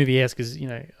 It's movie-esque because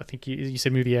I think you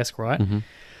said movie-esque, right?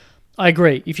 I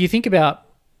agree. If you think about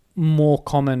more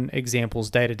common examples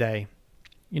day to day,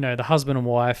 the husband and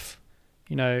wife,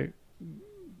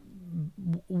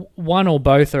 one or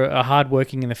both are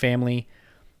hardworking in the family.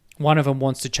 One of them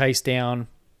wants to chase down,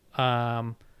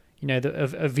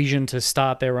 a vision to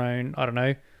start their own, I don't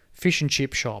know, fish and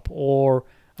chip shop or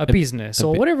a business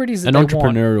or whatever it is that an they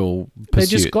want. entrepreneurial pursuit. They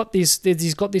just got this.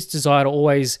 They've got this desire to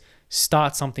always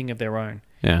start something of their own,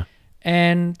 Yeah.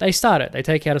 and they start it. They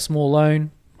take out a small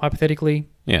loan, hypothetically.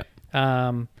 Yeah.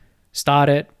 Start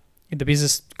it. The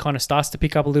business kind of starts to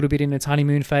pick up a little bit in its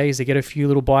honeymoon phase. They get a few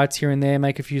little bites here and there,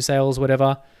 make a few sales,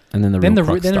 whatever. And then the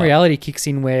reality kicks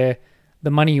in where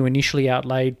the money you initially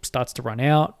outlaid starts to run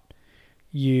out.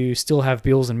 You still have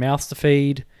bills and mouths to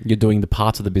feed. You're doing the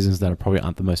parts of the business that are probably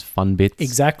aren't the most fun bits.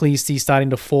 Exactly. So you're starting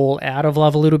to fall out of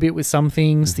love a little bit with some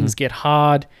things. Things get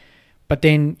hard. But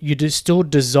then you still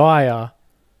desire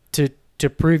to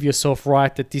prove yourself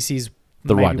right that this is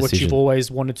The maybe right what decision. you've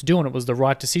always wanted to do, and it was the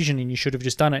right decision, and you should have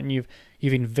just done it, and you've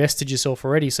invested yourself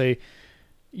already, so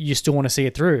you still want to see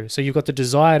it through. So you've got the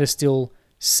desire to still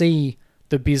see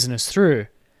the business through.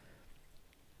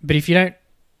 But if you don't,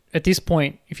 at this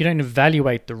point, if you don't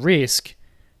evaluate the risk,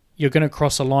 you're going to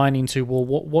cross a line into, well,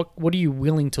 what are you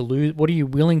willing to lose? What are you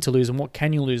willing to lose, and what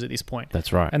can you lose at this point?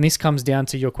 That's right. And this comes down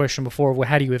to your question before of, well,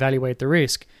 how do you evaluate the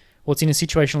risk? Well, it's in a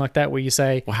situation like that where you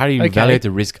say, Well, how do you okay, evaluate the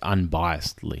risk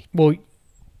unbiasedly? well,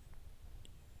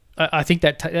 I think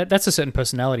that's a certain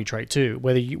personality trait too.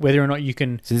 Whether or not you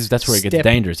can, So that's where it gets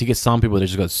dangerous. You get some people that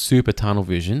just got super tunnel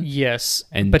vision. yes,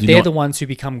 And but do they're not- the ones who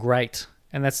become great,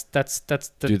 and that's the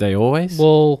Do they always?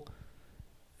 well.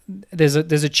 There's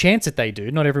a chance that they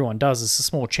do. Not everyone does. It's a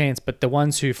small chance, but the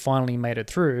ones who finally made it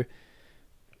through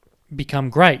become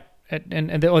great.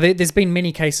 There's been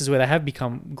many cases where they have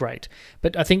become great.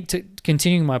 But I think, to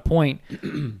continuing my point,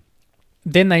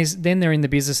 then they're in the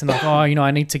business and they're like, oh,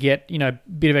 I need to get a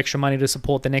bit of extra money to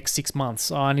support the next 6 months.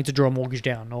 Oh, I need to draw a mortgage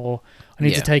down, or I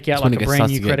need to take out That's when like it a brand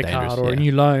starts new to get credit dangerous, card or a yeah.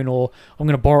 new loan, or I'm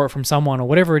going to borrow it from someone or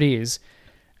whatever it is.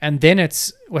 And then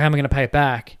it's, well, how am I going to pay it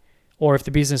back? Or if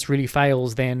the business really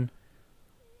fails, then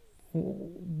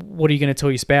what are you going to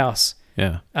tell your spouse?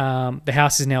 Yeah. The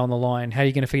house is now on the line. How are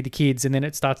you going to feed the kids? And then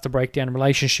it starts to break down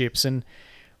relationships. And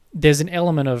there's an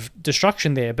element of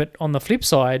destruction there. But on the flip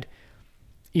side,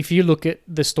 if you look at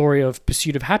the story of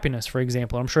Pursuit of Happiness, for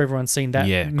example, I'm sure everyone's seen that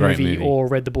great movie. or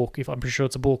read the book. I'm pretty sure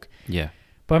it's a book. Yeah.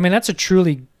 But I mean, that's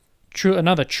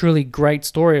another truly great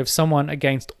story of someone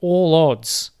against all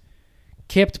odds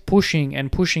kept pushing and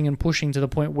pushing and pushing to the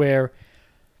point where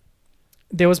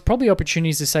there was probably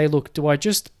opportunities to say, look, do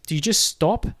you just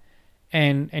stop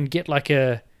and get like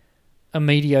a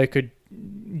mediocre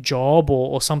job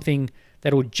or something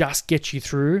that will just get you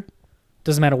through?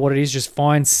 Doesn't matter what it is, just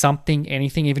find something,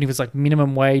 anything, even if it's like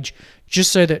minimum wage,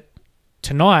 just so that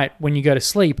tonight when you go to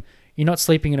sleep, you're not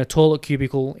sleeping in a toilet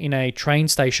cubicle in a train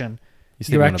station.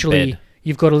 You're actually on a bed.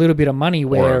 You've got a little bit of money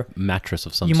where or a mattress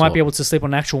of some you sort. might be able to sleep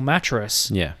on an actual mattress.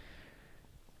 Yeah.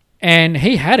 And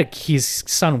he had his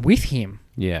son with him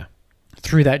Yeah.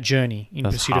 through that journey in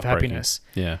That's Pursuit of heartbreaking. Happiness.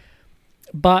 Yeah.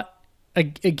 But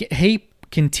he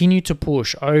continued to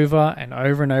push over and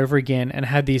over and over again and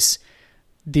had this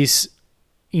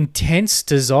intense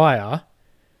desire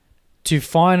to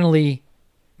finally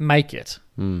make it.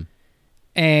 Mm.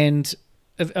 And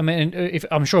I mean,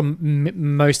 I'm sure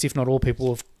most, if not all, people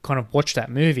have kind of watched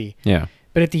that movie. Yeah.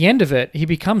 But at the end of it, he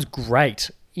becomes great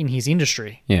in his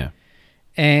industry. Yeah.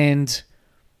 And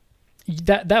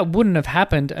that wouldn't have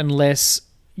happened unless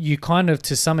you kind of,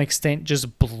 to some extent,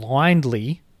 just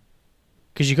blindly,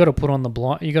 because you got to put on the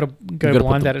blind, you got to go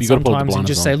blind at it sometimes and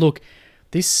just say, look,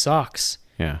 this sucks.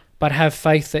 Yeah. But have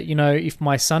faith that, if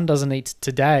my son doesn't eat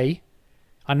today,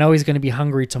 I know he's going to be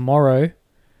hungry tomorrow.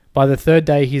 By the third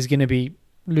day, he's going to be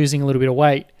losing a little bit of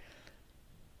weight.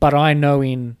 But I know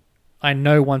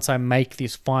once I make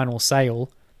this final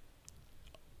sale,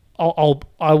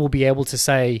 I will be able to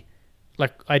say,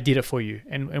 like, I did it for you,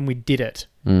 and we did it.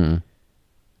 Mm.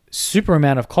 Super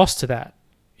amount of cost to that.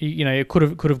 It could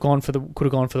have gone for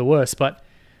the worst. But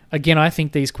again, I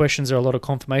think these questions are a lot of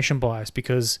confirmation bias,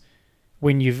 because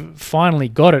when you've finally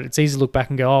got it, it's easy to look back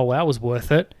and go, oh, well, that was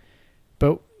worth it.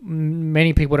 But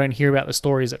many people don't hear about the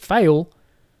stories that fail,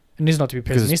 and this is not to be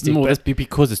pessimistic, but That's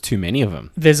because there's too many of them.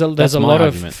 there's a my lot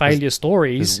argument. of failure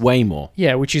stories. There's way more.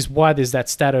 Yeah, which is why there's that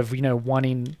stat of, 1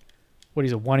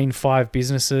 in 5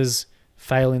 businesses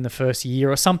fail in the first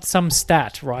year, or some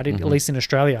stat, right? At least in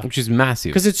Australia, Which is massive.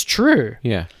 because it's true.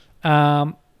 Yeah.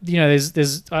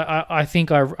 There's I think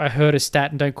I heard a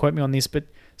stat, and don't quote me on this, but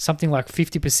something like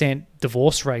 50%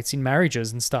 divorce rates in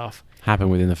marriages and stuff. Happen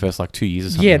within the first 2 years or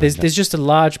something. Yeah, like that. there's just a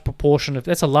large proportion of,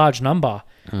 that's a large number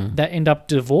that end up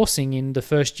divorcing in the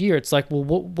first year. It's like, well,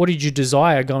 what did you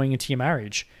desire going into your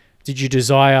marriage? Did you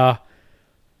desire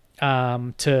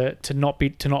to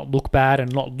not look bad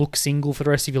and not look single for the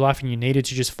rest of your life, and you needed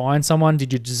to just find someone?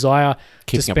 Did you desire to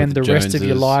Keeping up spend with the rest of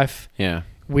your Joneses. life Yeah.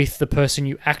 with the person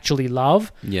you actually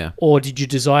love? Yeah. Or did you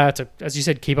desire to, as you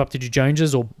said, keep up to the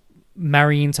Joneses, or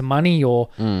marry into money, or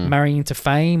marry into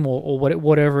fame, or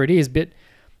whatever it is? But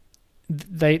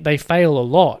they fail a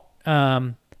lot.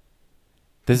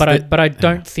 But I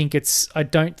don't think it's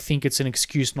an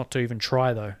excuse not to even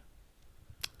try, though.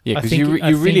 Yeah, I because think- you're I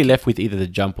really think- left with either the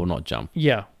jump or not jump.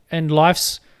 Yeah, and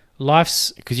life's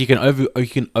Because you can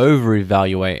over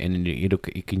evaluate, and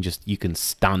you can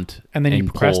stunt, and then you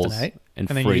pause procrastinate, and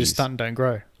then freeze. you just stunt and don't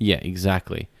grow. Yeah,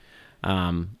 exactly.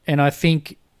 And I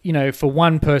think, for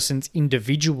one person's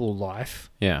individual life,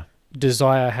 Yeah.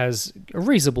 desire has a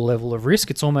reasonable level of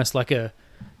risk. It's almost like the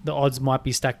odds might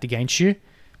be stacked against you.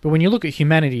 But when you look at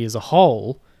humanity as a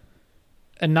whole,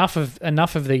 enough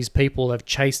of these people have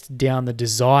chased down the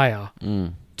desire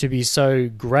to be so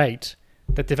great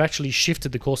that they've actually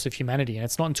shifted the course of humanity. And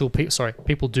it's not until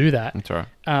people do that, That's all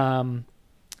right.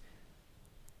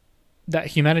 that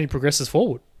humanity progresses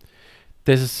forward.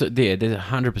 There's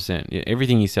 100%. Yeah,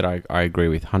 everything you said, I agree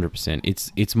with 100%.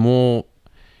 It's more.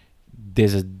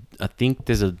 I think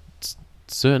there's a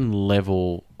certain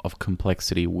level of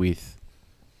complexity with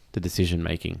the decision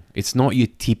making. It's not your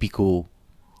typical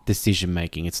decision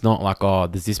making. It's not like, oh,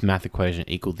 does this math equation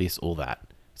equal this or that?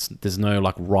 There's no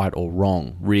like right or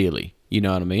wrong, really. You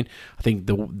know what I mean? I think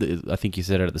I think you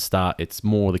said it at the start. It's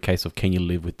more the case of, can you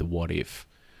live with the what if?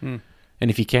 And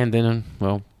if you can, then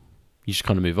well, you just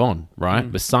kind of move on, right?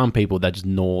 But some people, that just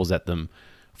gnaws at them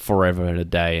forever and a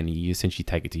day, and you essentially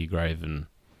take it to your grave, and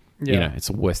it's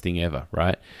the worst thing ever,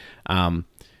 right?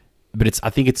 But I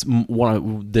think it's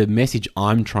the message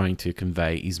I'm trying to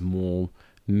convey is more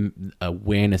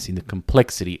awareness in the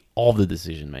complexity of the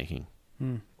decision making.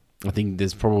 I think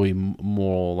there's probably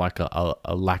more like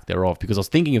a lack thereof, because I was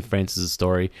thinking of Francis's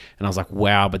story and I was like,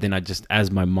 wow, but then this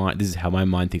is how my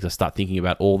mind thinks. I start thinking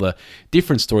about all the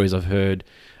different stories I've heard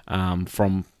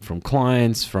from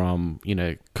clients, from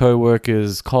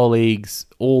co-workers, colleagues,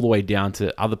 all the way down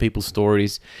to other people's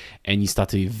stories, and you start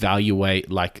to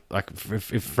evaluate like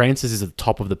if Francis is at the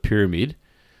top of the pyramid,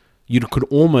 you could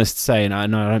almost say, and I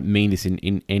don't mean this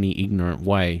in any ignorant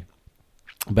way,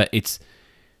 but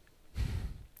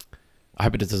I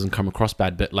hope it doesn't come across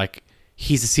bad, but like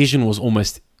his decision was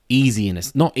almost easy, and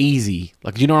it's not easy.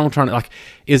 Like, do you know what I'm trying to like?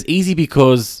 It was easy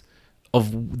because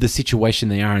of the situation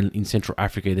they are in Central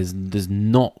Africa. There's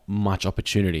not much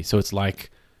opportunity, so it's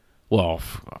like, well,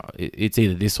 it's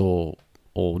either this or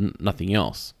nothing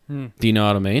else. Do you know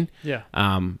what I mean? Yeah.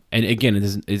 And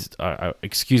again,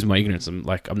 excuse my ignorance. I'm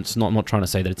not trying to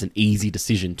say that it's an easy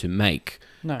decision to make.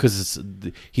 No. Because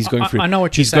he's going through. I know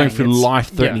what you're he's going saying. through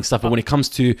life-threatening yeah. stuff. But when it comes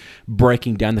to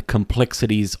breaking down the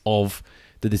complexities of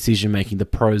the decision making, the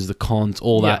pros, the cons,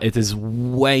 all that, it is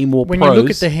way more when pros. you look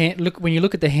at the hand, when you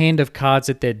look at the hand of cards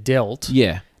that they're dealt,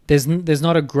 yeah, there's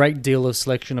not a great deal of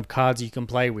selection of cards you can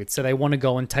play with. So they want to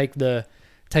go and take the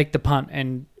punt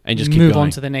and just keep move going on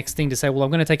to the next thing, to say, well,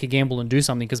 I'm going to take a gamble and do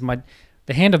something because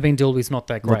the hand I've been dealt with is not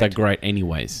that great. not that great,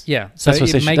 anyways. Yeah, so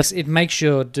That's what it makes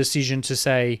your decision to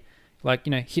say, like,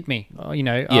 hit me,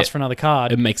 ask for another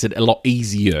card. It makes it a lot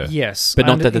easier. Yes, but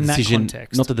not that the in decision,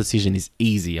 context. not the decision is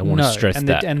easy. I want to stress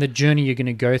that. And the journey you're going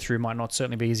to go through might not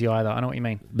certainly be easy either. I know what you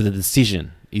mean. But the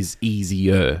decision is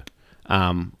easier.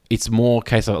 It's more a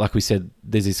case of, like we said,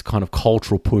 there's this kind of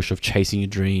cultural push of chasing your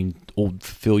dream or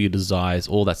fulfill your desires,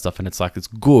 all that stuff. And it's like, it's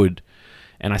good.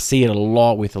 And I see it a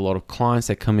lot with a lot of clients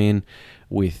that come in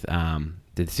with the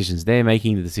decisions they're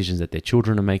making, the decisions that their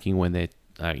children are making when they're,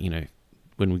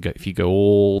 if you go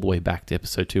all the way back to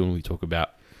episode 2 when we talk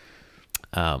about,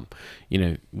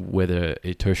 whether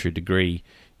a tertiary degree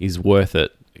is worth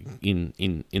it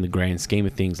in the grand scheme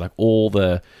of things, like all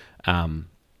the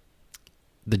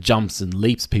jumps and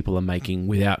leaps people are making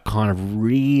without kind of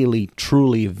really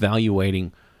truly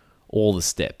evaluating all the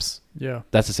steps. Yeah,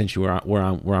 That's essentially where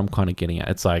I'm kind of getting at.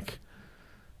 It's like,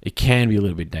 it can be a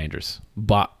little bit dangerous,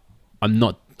 but I'm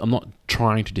not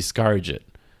trying to discourage it.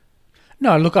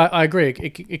 No, look, I agree.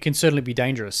 It can certainly be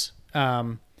dangerous.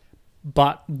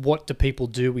 But what do people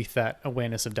do with that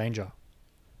awareness of danger?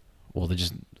 Well,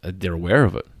 they're aware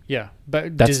of it. Yeah,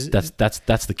 but That's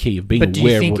the key of being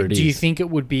aware of what it is. Do you think it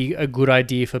would be a good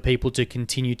idea for people to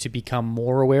continue to become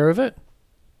more aware of it?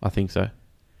 I think so.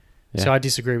 Yeah. So I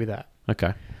disagree with that.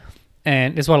 Okay.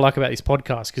 And that's what I like about this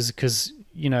podcast, because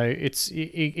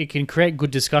it can create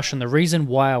good discussion. The reason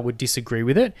why I would disagree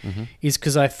with it is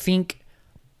because I think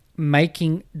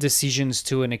making decisions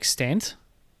to an extent,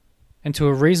 and to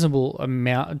a reasonable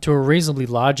amount, to a reasonably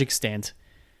large extent,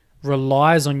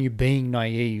 relies on you being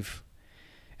naive.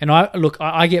 And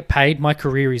I get paid. My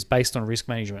career is based on risk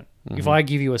management. If I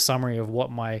give you a summary of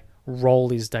what my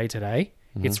role is day to day,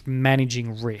 it's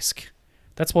managing risk.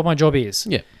 That's what my job is.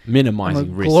 Yeah, I'm minimizing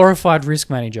a risk. glorified risk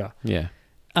manager. Yeah.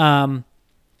 And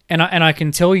I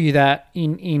can tell you that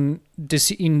in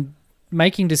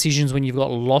making decisions when you've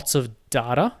got lots of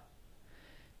data,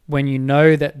 when you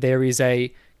know that there is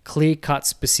a clear-cut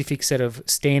specific set of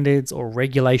standards or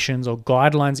regulations or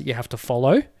guidelines that you have to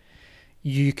follow,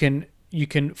 you can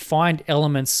find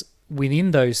elements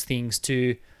within those things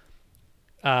to,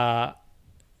 I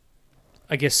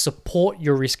guess, support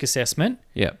your risk assessment.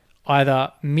 Yeah.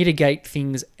 Either mitigate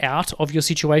things out of your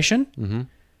situation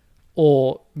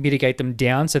or mitigate them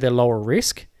down so they're lower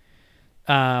risk.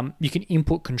 You can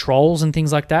input controls and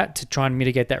things like that to try and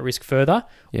mitigate that risk further.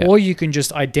 Yeah. Or you can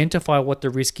just identify what the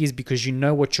risk is because you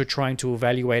know what you're trying to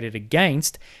evaluate it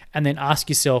against, and then ask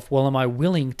yourself, well, am I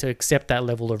willing to accept that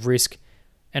level of risk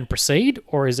and proceed,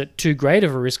 or is it too great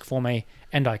of a risk for me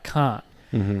and I can't?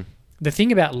 The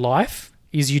thing about life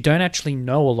is you don't actually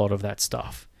know a lot of that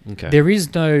stuff. Okay. There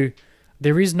is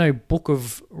no book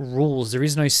of rules. There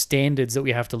is no standards that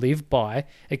we have to live by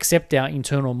except our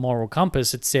internal moral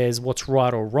compass. It says what's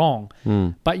right or wrong.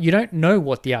 But you don't know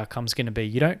what the outcome's going to be.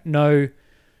 You don't know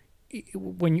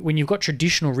when you've got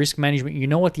traditional risk management, you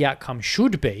know what the outcome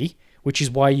should be, which is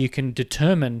why you can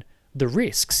determine the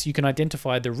risks. You can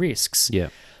identify the risks. Yeah.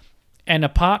 And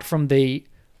apart from the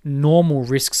normal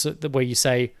risks where you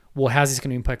say, well, how's this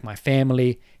going to impact my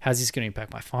family? How's this going to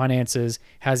impact my finances?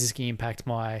 How's this going to impact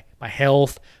my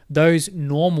health? Those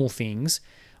normal things.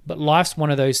 But life's one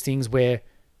of those things where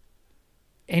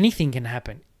anything can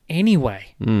happen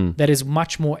anyway. That is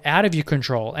much more out of your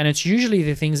control. And it's usually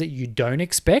the things that you don't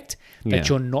expect, that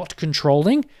you're not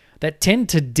controlling, that tend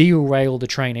to derail the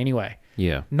train anyway.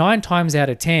 Yeah. 9 times out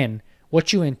of 10,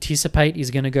 what you anticipate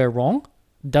is going to go wrong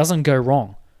doesn't go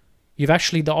wrong.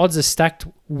 The odds are stacked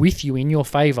with you in your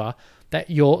favor that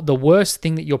the worst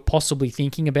thing that you're possibly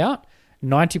thinking about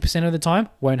 90% of the time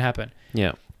won't happen.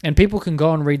 Yeah. And people can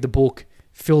go and read the book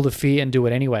Feel the Fear and Do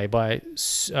It Anyway by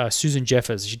Susan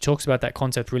Jeffers. She talks about that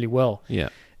concept really well. Yeah.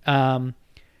 And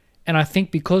I think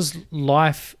because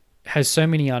life has so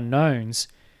many unknowns,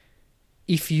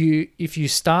 if you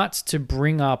start to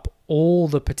bring up all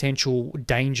the potential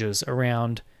dangers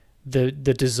around the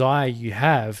desire you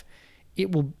have,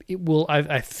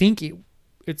 I think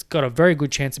it's got a very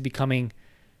good chance of becoming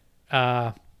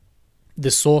the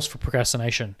source for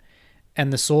procrastination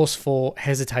and the source for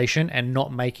hesitation and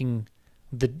not making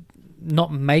the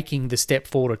step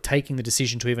forward or taking the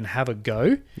decision to even have a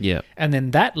go. Yeah. And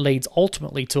then that leads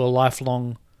ultimately to a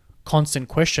lifelong constant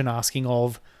question asking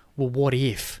of, well, what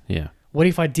if? Yeah. What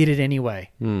if I did it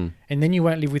anyway? And then you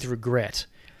won't live with regret.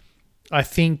 I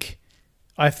think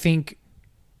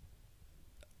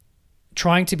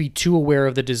trying to be too aware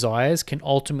of the desires can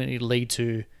ultimately lead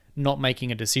to not making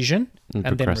a decision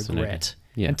and then regret.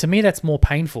 Yeah. And to me, that's more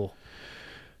painful.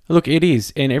 Look, it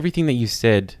is, and everything that you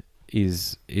said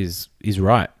is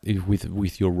right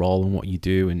with your role and what you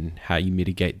do and how you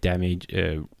mitigate damage,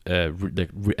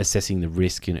 assessing the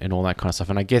risk and all that kind of stuff.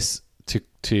 And I guess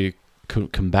to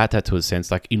combat that to a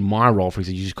sense, like in my role, for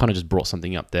example, you just kind of just brought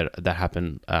something up that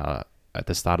happened at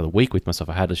the start of the week with myself.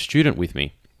 I had a student with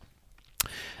me.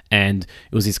 And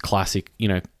it was this classic,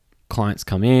 clients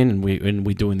come in and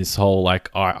we're doing this whole I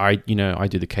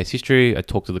do the case history, I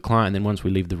talk to the client, and then once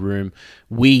we leave the room,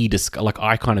 we discuss.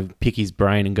 I kind of pick his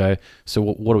brain and go, so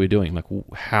what are we doing? What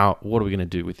are we going to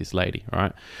do with this lady,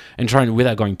 right? And trying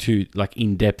without going too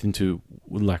in depth into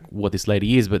what this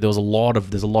lady is, but there's a lot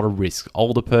of risk.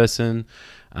 Older person,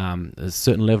 a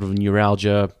certain level of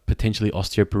neuralgia, potentially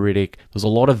osteoporotic. There's a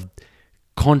lot of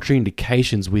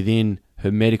contraindications within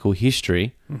her medical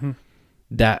history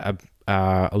that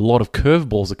a lot of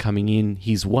curveballs are coming in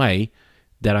his way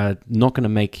that are not going to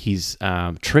make his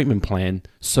treatment plan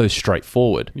so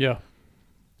straightforward. Yeah.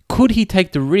 Could he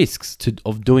take the risks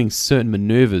of doing certain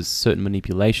maneuvers, certain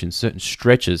manipulations, certain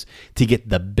stretches to get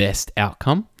the best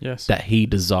outcome that he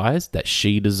desires, that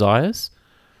she desires?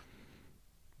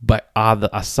 But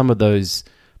are some of those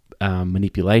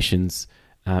manipulations,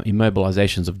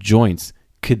 immobilizations of joints,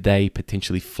 could they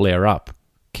potentially flare up?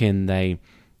 Can they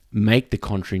make the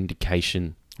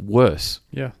contraindication worse?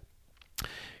 Yeah.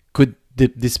 Could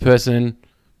this person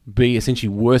be essentially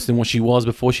worse than what she was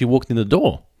before she walked in the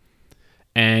door?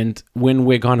 And when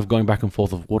we're kind of going back and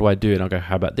forth of what do I do? And I go,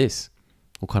 how about this?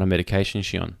 What kind of medication is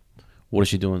she on? What is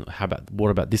she doing?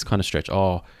 What about this kind of stretch?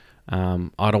 I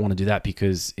don't want to do that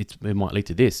because it might lead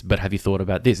to this. But have you thought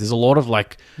about this? There's a lot of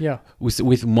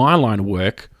with my line of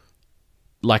work,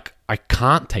 I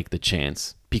can't take the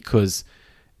chance because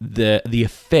the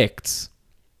effects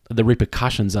the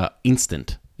repercussions are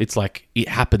instant. It's like it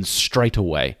happens straight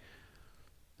away.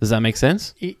 Does that make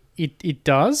sense? It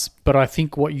does, but I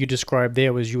think what you described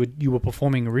there was you were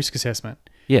performing a risk assessment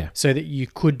Yeah. so that you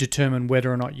could determine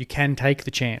whether or not you can take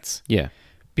the chance. Yeah.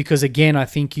 Because again, I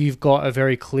think you've got a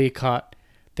very clear cut.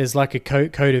 There's like a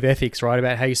code of ethics, right,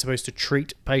 about how you're supposed to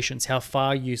treat patients, how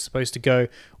far you're supposed to go,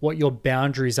 what your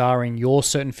boundaries are in your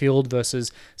certain field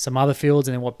versus some other fields,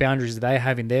 and then what boundaries they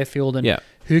have in their field, and Yeah.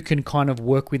 who can kind of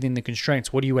work within the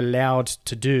constraints. What are you allowed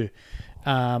to do?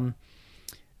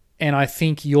 And I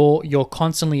think you're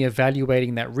constantly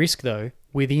evaluating that risk though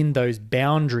within those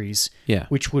boundaries, Yeah.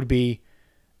 which would be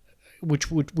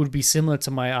similar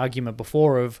to my argument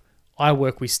before of I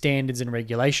work with standards and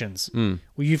regulations. Well,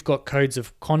 you've got codes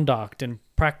of conduct and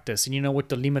practice, and you know what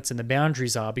the limits and the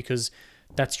boundaries are because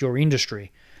that's your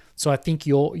industry. So I think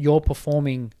you're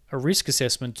performing a risk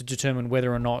assessment to determine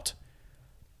whether or not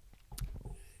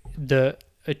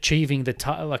achieving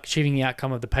the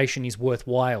outcome of the patient is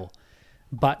worthwhile.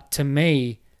 But to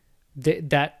me,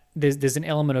 that there's an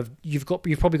element of you've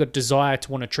probably got desire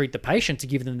to want to treat the patient to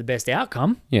give them the best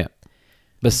outcome. Yeah.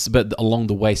 But along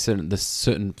the way, certain,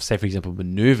 say for example,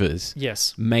 maneuvers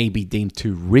Yes. may be deemed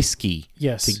too risky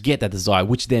Yes. to get that desire,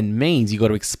 which then means you got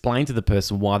to explain to the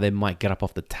person why they might get up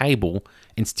off the table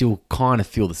and still kind of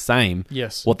feel the same,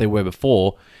 Yes. what they were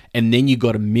before, and then you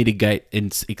got to mitigate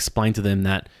and explain to them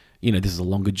that this is a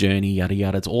longer journey, yada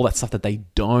yada. It's all that stuff that they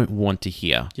don't want to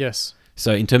hear. Yes.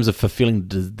 So in terms of fulfilling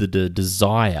the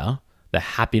desire, the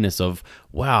happiness of,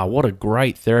 wow, what a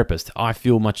great therapist. I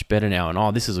feel much better now.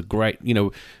 And this is a great,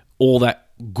 all that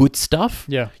good stuff.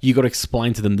 Yeah. You got to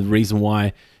explain to them the reason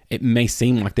why it may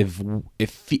seem like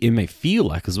it may feel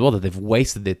like as well that they've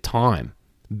wasted their time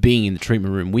being in the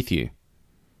treatment room with you.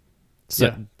 So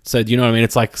do you know what I mean?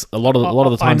 It's like a lot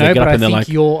of the times they get up and they're like,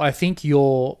 I think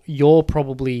you're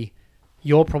probably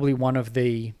one of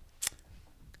the,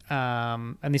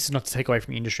 and this is not to take away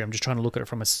from the industry. I'm just trying to look at it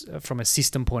from a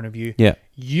system point of view. yeah,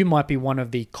 You might be one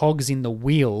of the cogs in the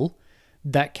wheel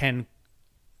that can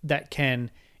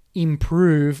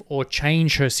improve or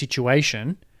change her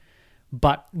situation,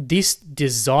 but this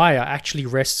desire actually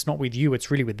rests not with you;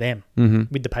 it's really with them,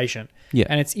 with the patient. Yeah.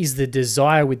 And is the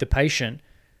desire with the patient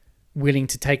willing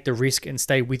to take the risk and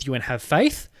stay with you and have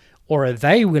faith, or are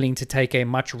they willing to take a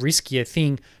much riskier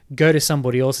thing, go to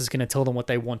somebody else who's going to tell them what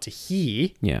they want to hear?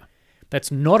 yeah,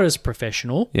 That's not as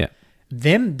professional. yeah,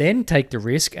 Them then take the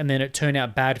risk, and then it turn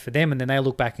out bad for them, and then they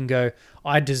look back and go,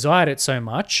 I desired it so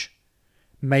much,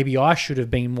 maybe I should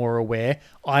have been more aware.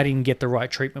 I didn't get the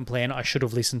right treatment plan. I should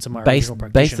have listened to my original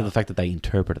practitioner. based on the fact that they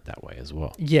interpret it that way as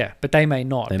well. Yeah, but they may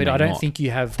not. They but may I don't not. think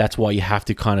you have... That's why you have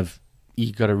to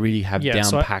you got to really have Yeah,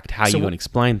 down packed how so you're going to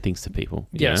explain things to people.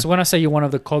 you Yeah, know? so when I say you're one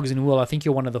of the cogs in the wheel, I think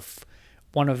you're one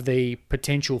of the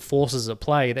potential forces at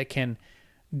play that can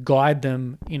guide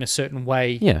them in a certain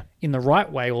way, Yeah. in the right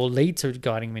way, or lead to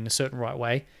guiding them in a certain right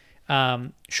way,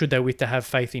 should they wish to have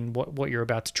faith in what you're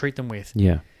about to treat them with.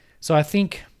 Yeah. So I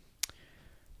think,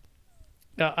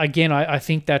 again, I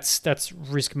think that's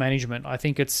risk management. I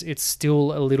think it's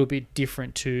still a little bit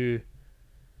different to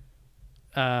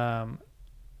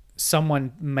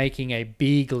someone making a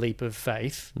big leap of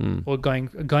faith or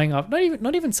going up.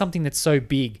 Not even something that's so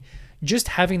big, just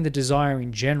having the desire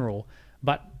in general,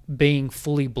 but being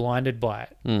fully blinded by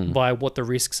it, by what the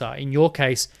risks are. In your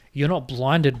case, you're not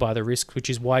blinded by the risks, which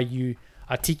is why you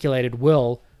articulated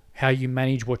well how you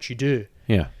manage what you do.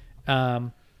 Yeah.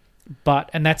 And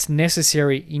that's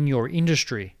necessary in your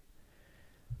industry.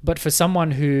 But for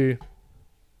someone who,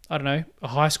 I don't know, a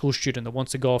high school student that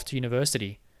wants to go off to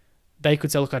university, they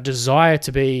could say, look, I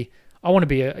want to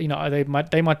be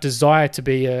they might desire to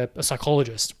be a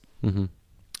psychologist. Mm-hmm.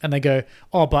 And they go,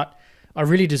 oh, but I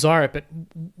really desire it, but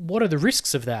what are the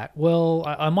risks of that? Well,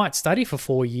 I might study for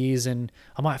 4 years and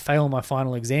I might fail my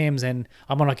final exams and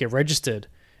I might not get registered.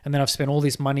 And then I've spent all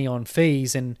this money on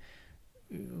fees, and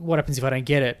what happens if I don't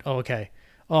get it? Oh, okay.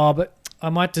 Oh, but I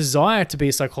might desire to be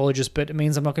a psychologist, but it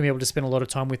means I'm not going to be able to spend a lot of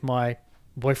time with my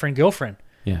boyfriend, girlfriend,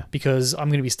 Yeah. because I'm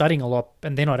going to be studying a lot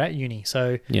and they're not at uni.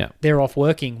 So Yeah. they're off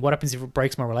working. What happens if it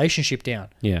breaks my relationship down?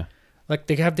 Yeah. Like,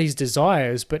 they have these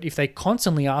desires, but if they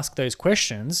constantly ask those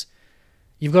questions,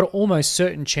 you've got an almost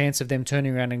certain chance of them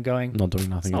turning around and going, Not doing it's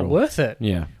nothing not at all. worth it.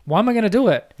 Yeah. Why am I going to do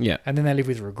it? Yeah. And then they live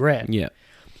with regret. Yeah.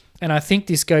 And I think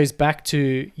this goes back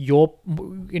to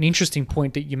an interesting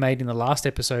point that you made in the last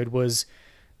episode was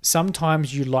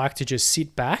sometimes you like to just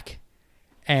sit back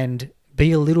and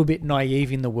be a little bit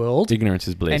naive in the world. Ignorance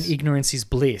is bliss. And ignorance is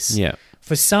bliss. Yeah.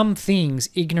 For some things,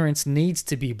 ignorance needs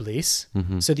to be bliss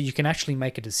so that you can actually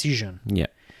make a decision. Yeah.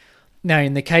 Now,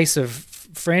 in the case of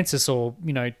Francis or,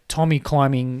 Tommy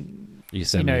climbing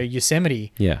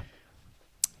Yosemite. Yeah.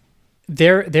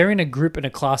 They're in a group and a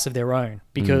class of their own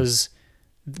because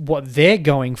what they're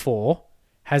going for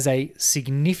has a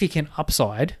significant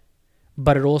upside,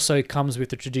 but it also comes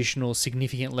with a traditional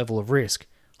significant level of risk.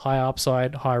 High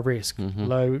upside, high risk.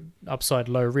 Low upside,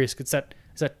 low risk. It's that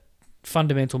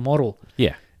fundamental model.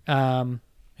 Yeah.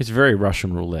 It's very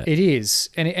Russian roulette. It is,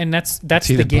 and that's It's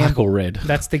the either gamble. black or red.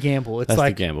 That's the gamble. It's That's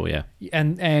like the gamble, yeah.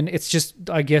 and it's just,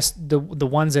 I guess, the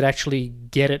ones that actually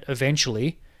get it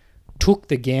eventually took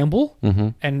the gamble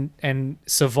and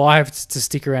survived to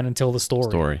stick around and tell the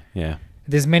story. Yeah.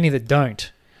 There's many that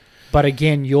don't, but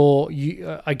again,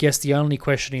 I guess the only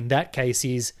question in that case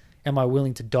is, am I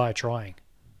willing to die trying?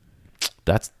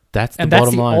 That's the And bottom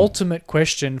that's the line. ultimate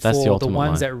question That's the for the ultimate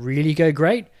ones line. that really go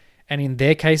great, and in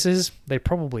their cases, they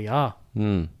probably are.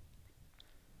 They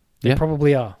Yeah.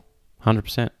 probably are.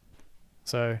 100%.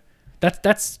 So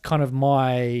that's kind of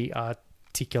my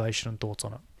articulation and thoughts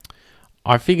on it.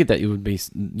 I figured that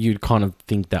you'd kind of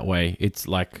think that way. It's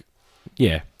like,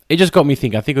 yeah, it just got me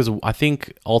thinking. I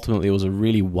think ultimately it was a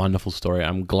really wonderful story.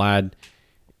 I'm glad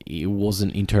it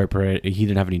wasn't interpreted. He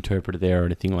didn't have an interpreter there or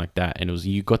anything like that. And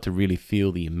you got to really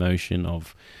feel the emotion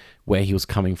of where he was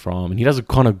coming from. And he does a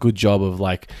kind of good job of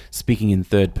like speaking in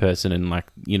third person and like,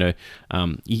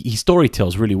 he story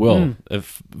tells really well.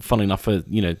 Funnily enough, for,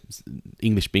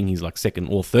 English being his like second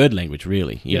or third language,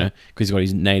 really, you know, because he's got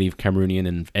his native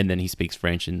Cameroonian and then he speaks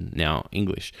French and now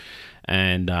English.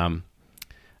 And,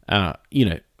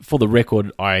 for the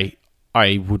record, I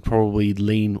would probably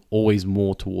lean always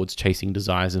more towards chasing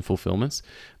desires and fulfillments,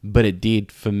 but it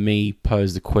did for me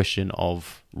pose the question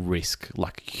of risk,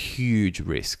 like huge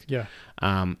risk. Yeah.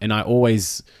 And I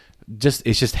always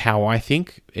it's just how I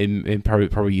think. It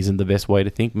probably isn't the best way to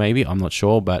think. Maybe I'm not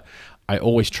sure, but I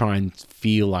always try and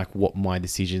feel like what my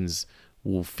decisions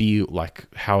will feel like,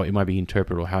 how it might be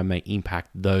interpreted or how it may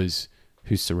impact those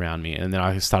who surround me. And then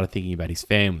I started thinking about his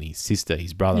family, his sister,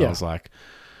 his brother. Yeah. I was like,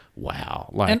 wow,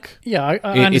 I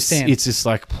understand. It's just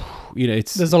like,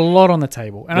 there's a lot on the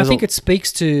table, and I There's think it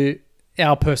speaks to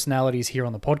our personalities here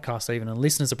on the podcast, even, and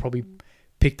listeners have probably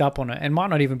picked up on it and might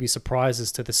not even be surprised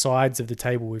as to the sides of the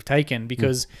table we've taken,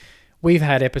 because we've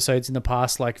had episodes in the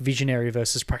past like visionary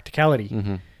versus practicality.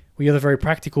 Well, you're the very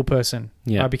practical person.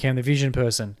 Yeah. I became the vision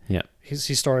person. Yeah.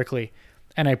 Historically,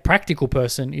 and a practical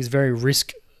person is very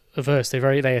risk averse.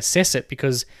 They assess it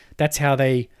because that's how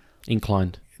they're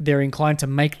inclined to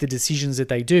make the decisions that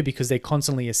they do, because they're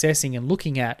constantly assessing and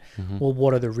looking at, well,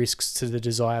 what are the risks to the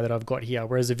desire that I've got here?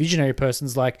 Whereas a visionary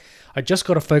person's like, I just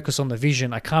got to focus on the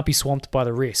vision. I can't be swamped by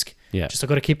the risk. Yeah. Just I've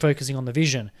got to keep focusing on the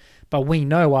vision. But we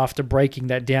know, after breaking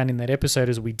that down in that episode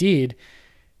as we did,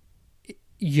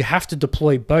 you have to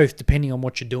deploy both depending on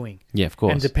what you're doing. Yeah, of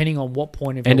course. And depending on what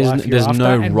point of And your there's life you're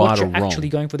no after and right what or you're wrong. actually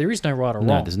going for. There is no right or wrong.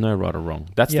 No, there's no right or wrong.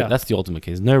 That's the ultimate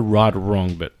case. No right or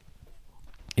wrong, but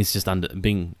it's just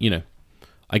being,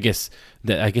 I guess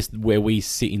where we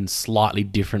sit in slightly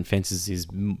different fences is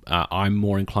I'm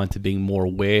more inclined to being more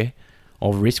aware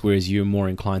of risk, whereas you're more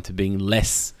inclined to being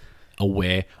less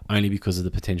aware, only because of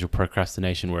the potential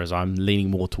procrastination, whereas I'm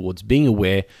leaning more towards being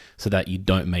aware so that you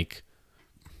don't make,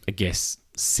 I guess,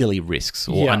 silly risks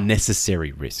or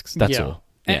unnecessary risks. That's all.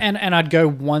 Yeah. And I'd go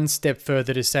one step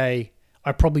further to say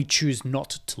I probably choose not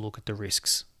to look at the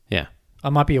risks. Yeah. I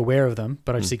might be aware of them,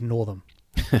 but I just ignore them.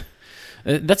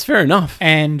 That's fair enough.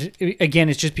 And again,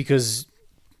 it's just because,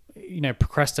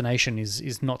 procrastination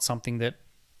is not something that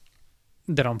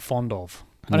I'm fond of.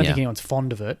 I don't think anyone's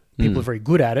fond of it. People are very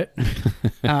good at it.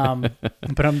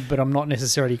 But I'm not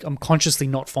necessarily, I'm consciously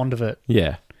not fond of it.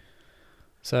 Yeah.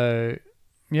 So,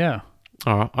 yeah.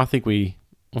 All right. I think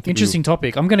Interesting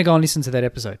topic. I'm going to go and listen to that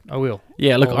episode. I will.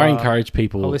 Yeah, look, I encourage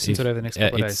people. I'll listen to it over the next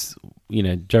couple of days.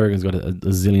 Joe Rogan's got a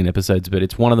zillion episodes, but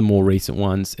it's one of the more recent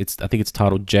ones. I think it's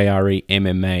titled JRE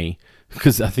MMA,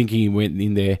 because I think he went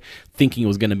in there thinking it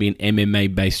was going to be an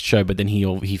MMA-based show, but then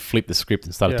he flipped the script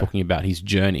and started talking about his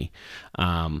journey.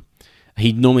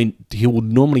 He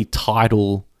would normally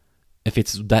title, if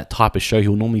it's that type of show,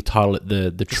 he'll normally title it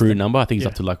the true number. I think it's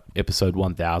up to like episode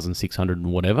 1,600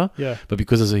 and whatever. Yeah. But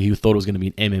because he thought it was going to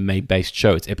be an MMA-based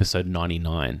show, it's episode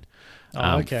 99.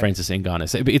 Okay. Francis Ngannou.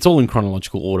 So it's all in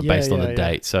chronological order based on the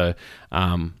date. So,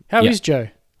 how is Joe?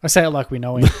 I say it like we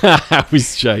know him. How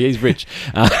is Joe? He's rich.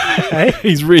 Hey?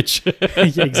 He's rich.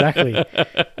 Yeah, exactly.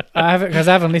 I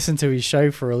haven't listened to his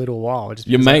show for a little while.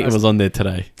 Your mate was on there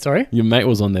today. Sorry? Your mate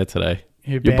was on there today.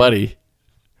 Your buddy.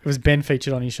 Was Ben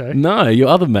featured on his show? No, your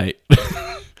other mate.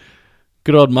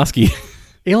 Good old Muskie.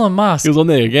 Elon Musk. He was on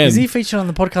there again. Is he featured on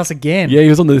the podcast again? Yeah, he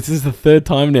was on there. This is the third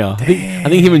time now. I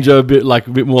think him and Joe are a bit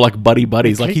more like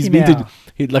buddies. Like he's been to,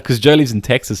 because Joe lives in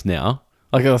Texas now.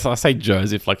 Like I say Joe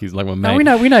as if like he's like my mate.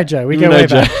 No, we know Joe. We We go know way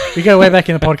Joe. back. We go way back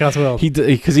in the podcast world.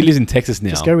 Because he lives in Texas now.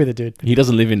 Just go with it, dude. He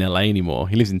doesn't live in LA anymore.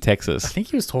 He lives in I Texas. think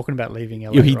he was talking about leaving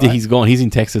LA. Yeah, right? he's gone. He's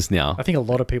in Texas now. I think a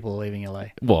lot of people are leaving LA.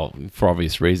 Well, for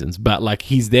obvious reasons. But like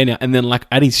he's there now. And then like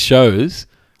at his shows,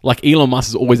 like Elon Musk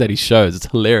is always at his shows. It's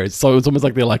hilarious. So it's almost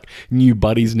like they're like new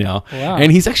buddies now. Wow.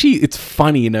 And he's actually, it's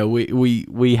funny, you know,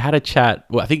 we had a chat.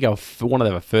 Well, I think one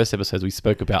of our first episodes, we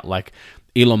spoke about like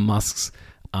Elon Musk's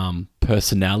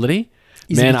personality.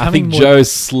 Is he Man, I becoming think more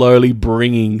Joe's slowly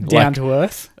bringing down like, to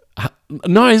earth.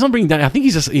 no, he's not bringing down. I think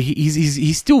he's just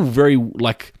he's still very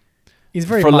like, He's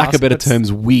very, for lack of Musk, better but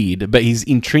terms, weird. But he's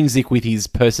intrinsic with his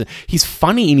person. He's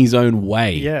funny in his own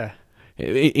way. Yeah.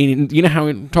 You know how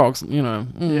he talks, you know,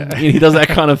 Yeah. he does that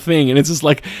kind of thing, and it's just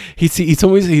like he's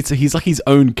always he's like his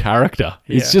own character.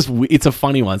 It's Yeah. just it's a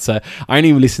funny one. So I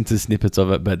only listen to snippets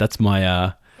of it, but that's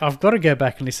my I've got to go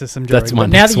back and listen to some Joe That's Rogan. my But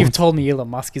now next that you've one. told me Elon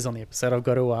Musk is on the episode, I've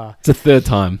got to it's the third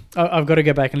time I've got to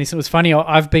go back and listen. It was funny.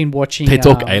 I've been watching. they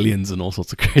talk aliens and all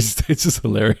sorts of crazy stuff. It's just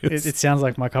hilarious. It sounds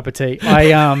like my cup of tea.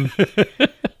 I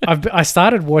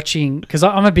started watching because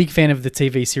I'm a big fan of the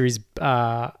TV series,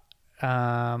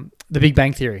 The Big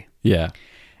Bang Theory, Yeah,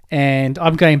 and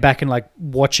I'm going back and like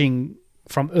watching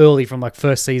from like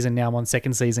first season. Now I'm on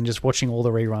second season, just watching all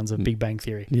the reruns of Big Bang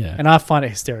Theory. Yeah. and I find it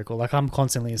hysterical. Like I'm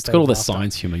constantly in it's got all the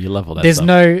science humor. You love all that. There's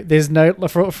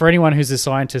stuff. for anyone who's a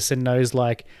scientist and knows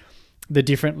like the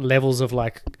different levels of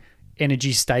like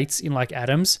energy states in like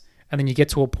atoms, and then you get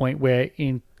to a point where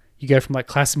you go from like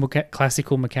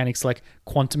classical mechanics, like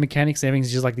quantum mechanics,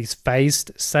 everything's just like this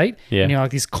phased state, Yeah. and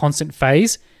like this constant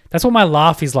phase. That's what my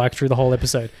laugh is like through the whole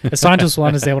episode. A scientist will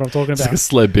understand what I'm talking It's like a about.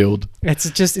 slow build. It's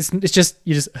just you just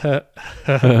you just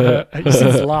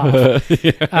laugh.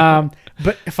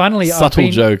 But finally, Subtle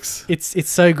jokes. It's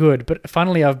so good. But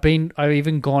finally, I've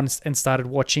even gone and started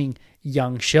watching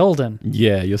Young Sheldon,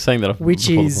 Yeah, you're saying that which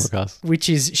before the is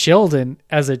podcast. Sheldon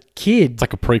as a kid. It's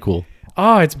like a prequel.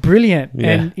 Oh, it's brilliant. Yeah.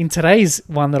 And in today's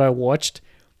one that I watched,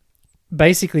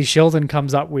 basically young Sheldon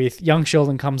comes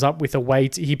up with a way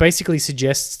to, he basically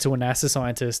suggests to a NASA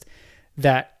scientist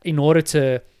that in order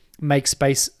to make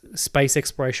space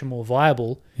exploration more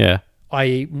viable, Yeah.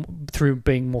 i.e. through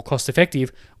being more cost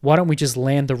effective, why don't we just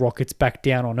land the rockets back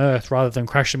down on Earth rather than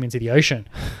crash them into the ocean?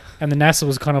 And the NASA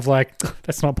was kind of like,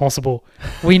 that's not possible.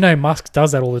 We know Musk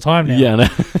does that all the time now. Yeah. No.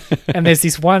 And there's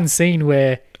this one scene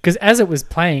where, because as it was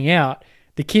playing out,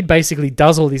 the kid basically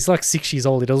does all these, like 6 years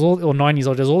old, or 9 years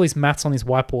old, does all these maths on this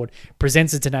whiteboard,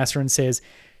 presents it to NASA and says,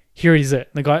 here is it.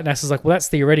 And the guy at NASA's like, well, that's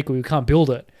theoretical. We can't build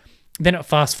it. Then it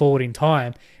fast forward in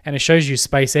time and it shows you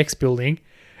SpaceX building.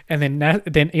 And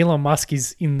then Elon Musk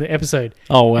is in the episode.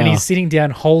 Oh, wow. And he's sitting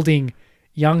down holding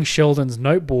young Sheldon's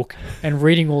notebook and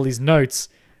reading all his notes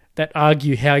that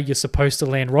argue how you're supposed to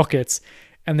land rockets.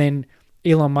 And then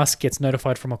Elon Musk gets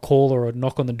notified from a call or a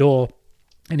knock on the door,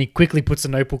 and he quickly puts the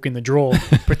notebook in the drawer,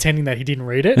 pretending that he didn't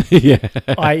read it, yeah.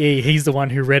 i.e. he's the one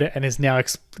who read it and has now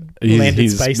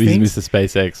landed space things. He's Mr.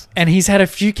 SpaceX. And he's had a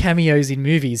few cameos in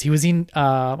movies. He was in,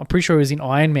 I'm pretty sure he was in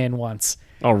Iron Man once,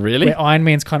 Oh, really? where Iron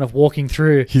Man's kind of walking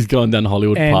through, He's going down the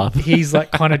Hollywood and path. he's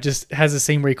like kind of just has a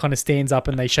scene where he kind of stands up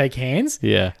and they shake hands,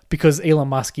 Yeah. because Elon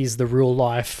Musk is the real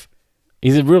life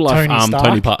He's a real life Tony Stark?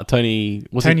 Tony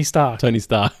Stark. Tony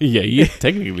Stark. Yeah, he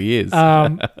technically is.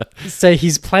 So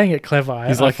he's playing it clever.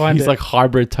 he's I like find he's it- like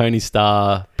hybrid Tony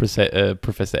Stark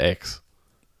Professor X.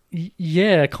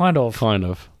 Yeah, kind of. Kind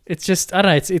of. It's just, I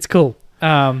don't know, it's cool.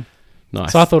 Nice.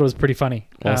 So I thought it was pretty funny.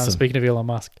 Awesome. Speaking of Elon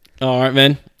Musk. All right,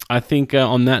 man. I think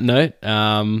on that note,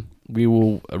 we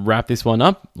will wrap this one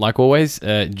up. Like always,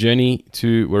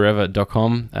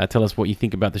 journeytowherever.com. Tell us what you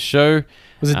think about the show. It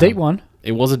was a deep one.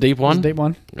 It was a deep It was one. a deep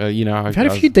one. You know, We've had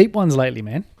a few deep ones lately,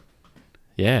 man.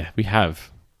 Yeah, we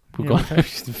have. We've Yeah, got a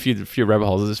few rabbit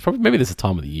holes. It's probably maybe this is the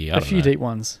time of the year. I A don't few know. deep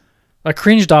ones. I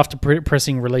cringed after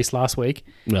pressing release last week.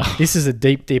 Ugh. This is a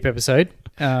deep episode.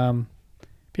 But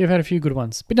you've had a few good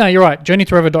ones. But no, you're right.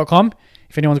 Journeytowherever.com.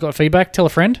 If anyone's got feedback, tell a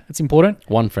friend. It's important.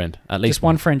 One friend, at least Just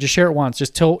one friend. Just share it once.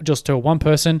 Just tell one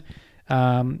person.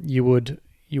 You would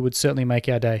certainly make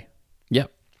our day.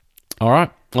 Yep. All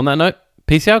right. On that note,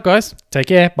 peace out, guys. Take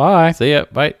care. Bye. See ya.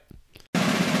 Bye.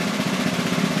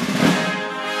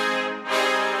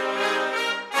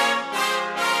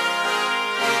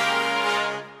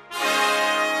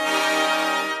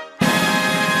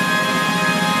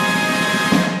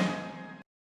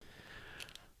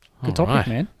 Good topic, Alright.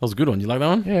 man. That was a good one. You like that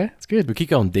one? Yeah, it's good. We keep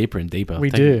going deeper and deeper.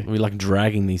 We do. We're like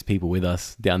dragging these people with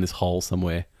us down this hole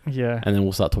somewhere, Yeah. and then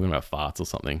we'll start talking about farts or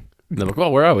something. And they're like,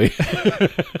 "Well, where are we?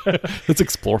 Let's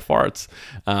explore farts."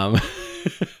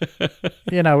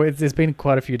 There's been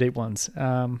quite a few deep ones.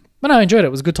 But no, I enjoyed it.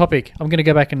 It was a good topic. I'm going to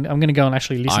go back and I'm going to go and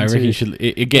actually listen I to reckon you should.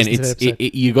 Again, listen to the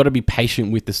episode. you got to be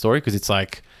patient with the story because it's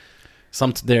like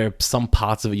there are some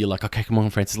parts of it you're like, okay, come on,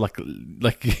 Francis. Like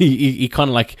he kind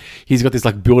of like he's got this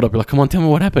like build up. You're like, come on, tell me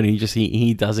what happened. And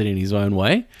he does it in his own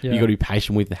way. Yeah. You got to be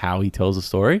patient with how he tells the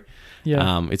story.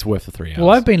 Yeah. It's worth the 3 hours. Well,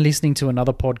 I've been listening to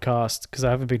another podcast because I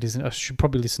haven't been listening. I should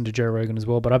probably listen to Joe Rogan as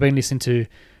well, but I've been listening to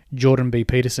Jordan B.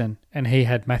 Peterson, and he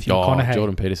had Matthew McConaughey.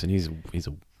 Jordan Peterson,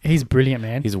 He's brilliant,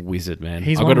 man. he's a wizard, man.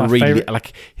 He's I've one got of to my read favorite-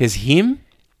 like there's him,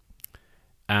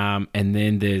 and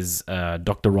then there's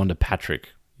Dr. Rhonda Patrick.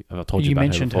 I've told you You about her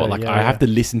mentioned before. her, Like yeah, I have yeah. to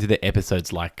listen to the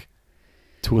episodes like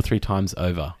 2 or 3 times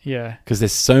over Yeah. because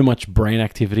there's so much brain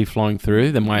activity flowing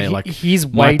through that He's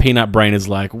my way. peanut brain is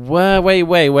like, wait.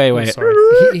 Oh,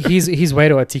 sorry. His way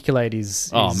to articulate is.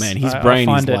 Oh man, his I brain is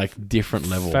find it like different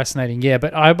level. fascinating. Yeah,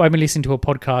 but I've been listening to a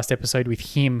podcast episode with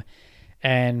him,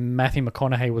 and Matthew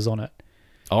McConaughey was on it.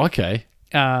 Oh, okay.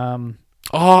 Um,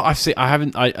 I see. I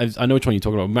haven't. I know which one you're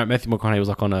talking about. Matthew McConaughey was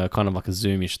like on a kind of like a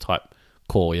Zoomish type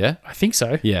call. Yeah. I think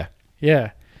so. Yeah.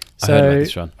 Yeah. I So heard about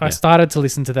this one. I Yeah. started to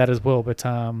listen to that as well, but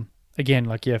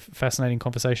again, fascinating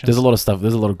conversation. There's a lot of stuff.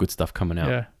 There's a lot of good stuff coming out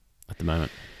Yeah. at the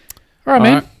moment. All right, All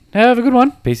man. right. Have a good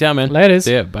one. Peace out, man. Laters.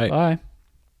 See ya. Bye. Bye.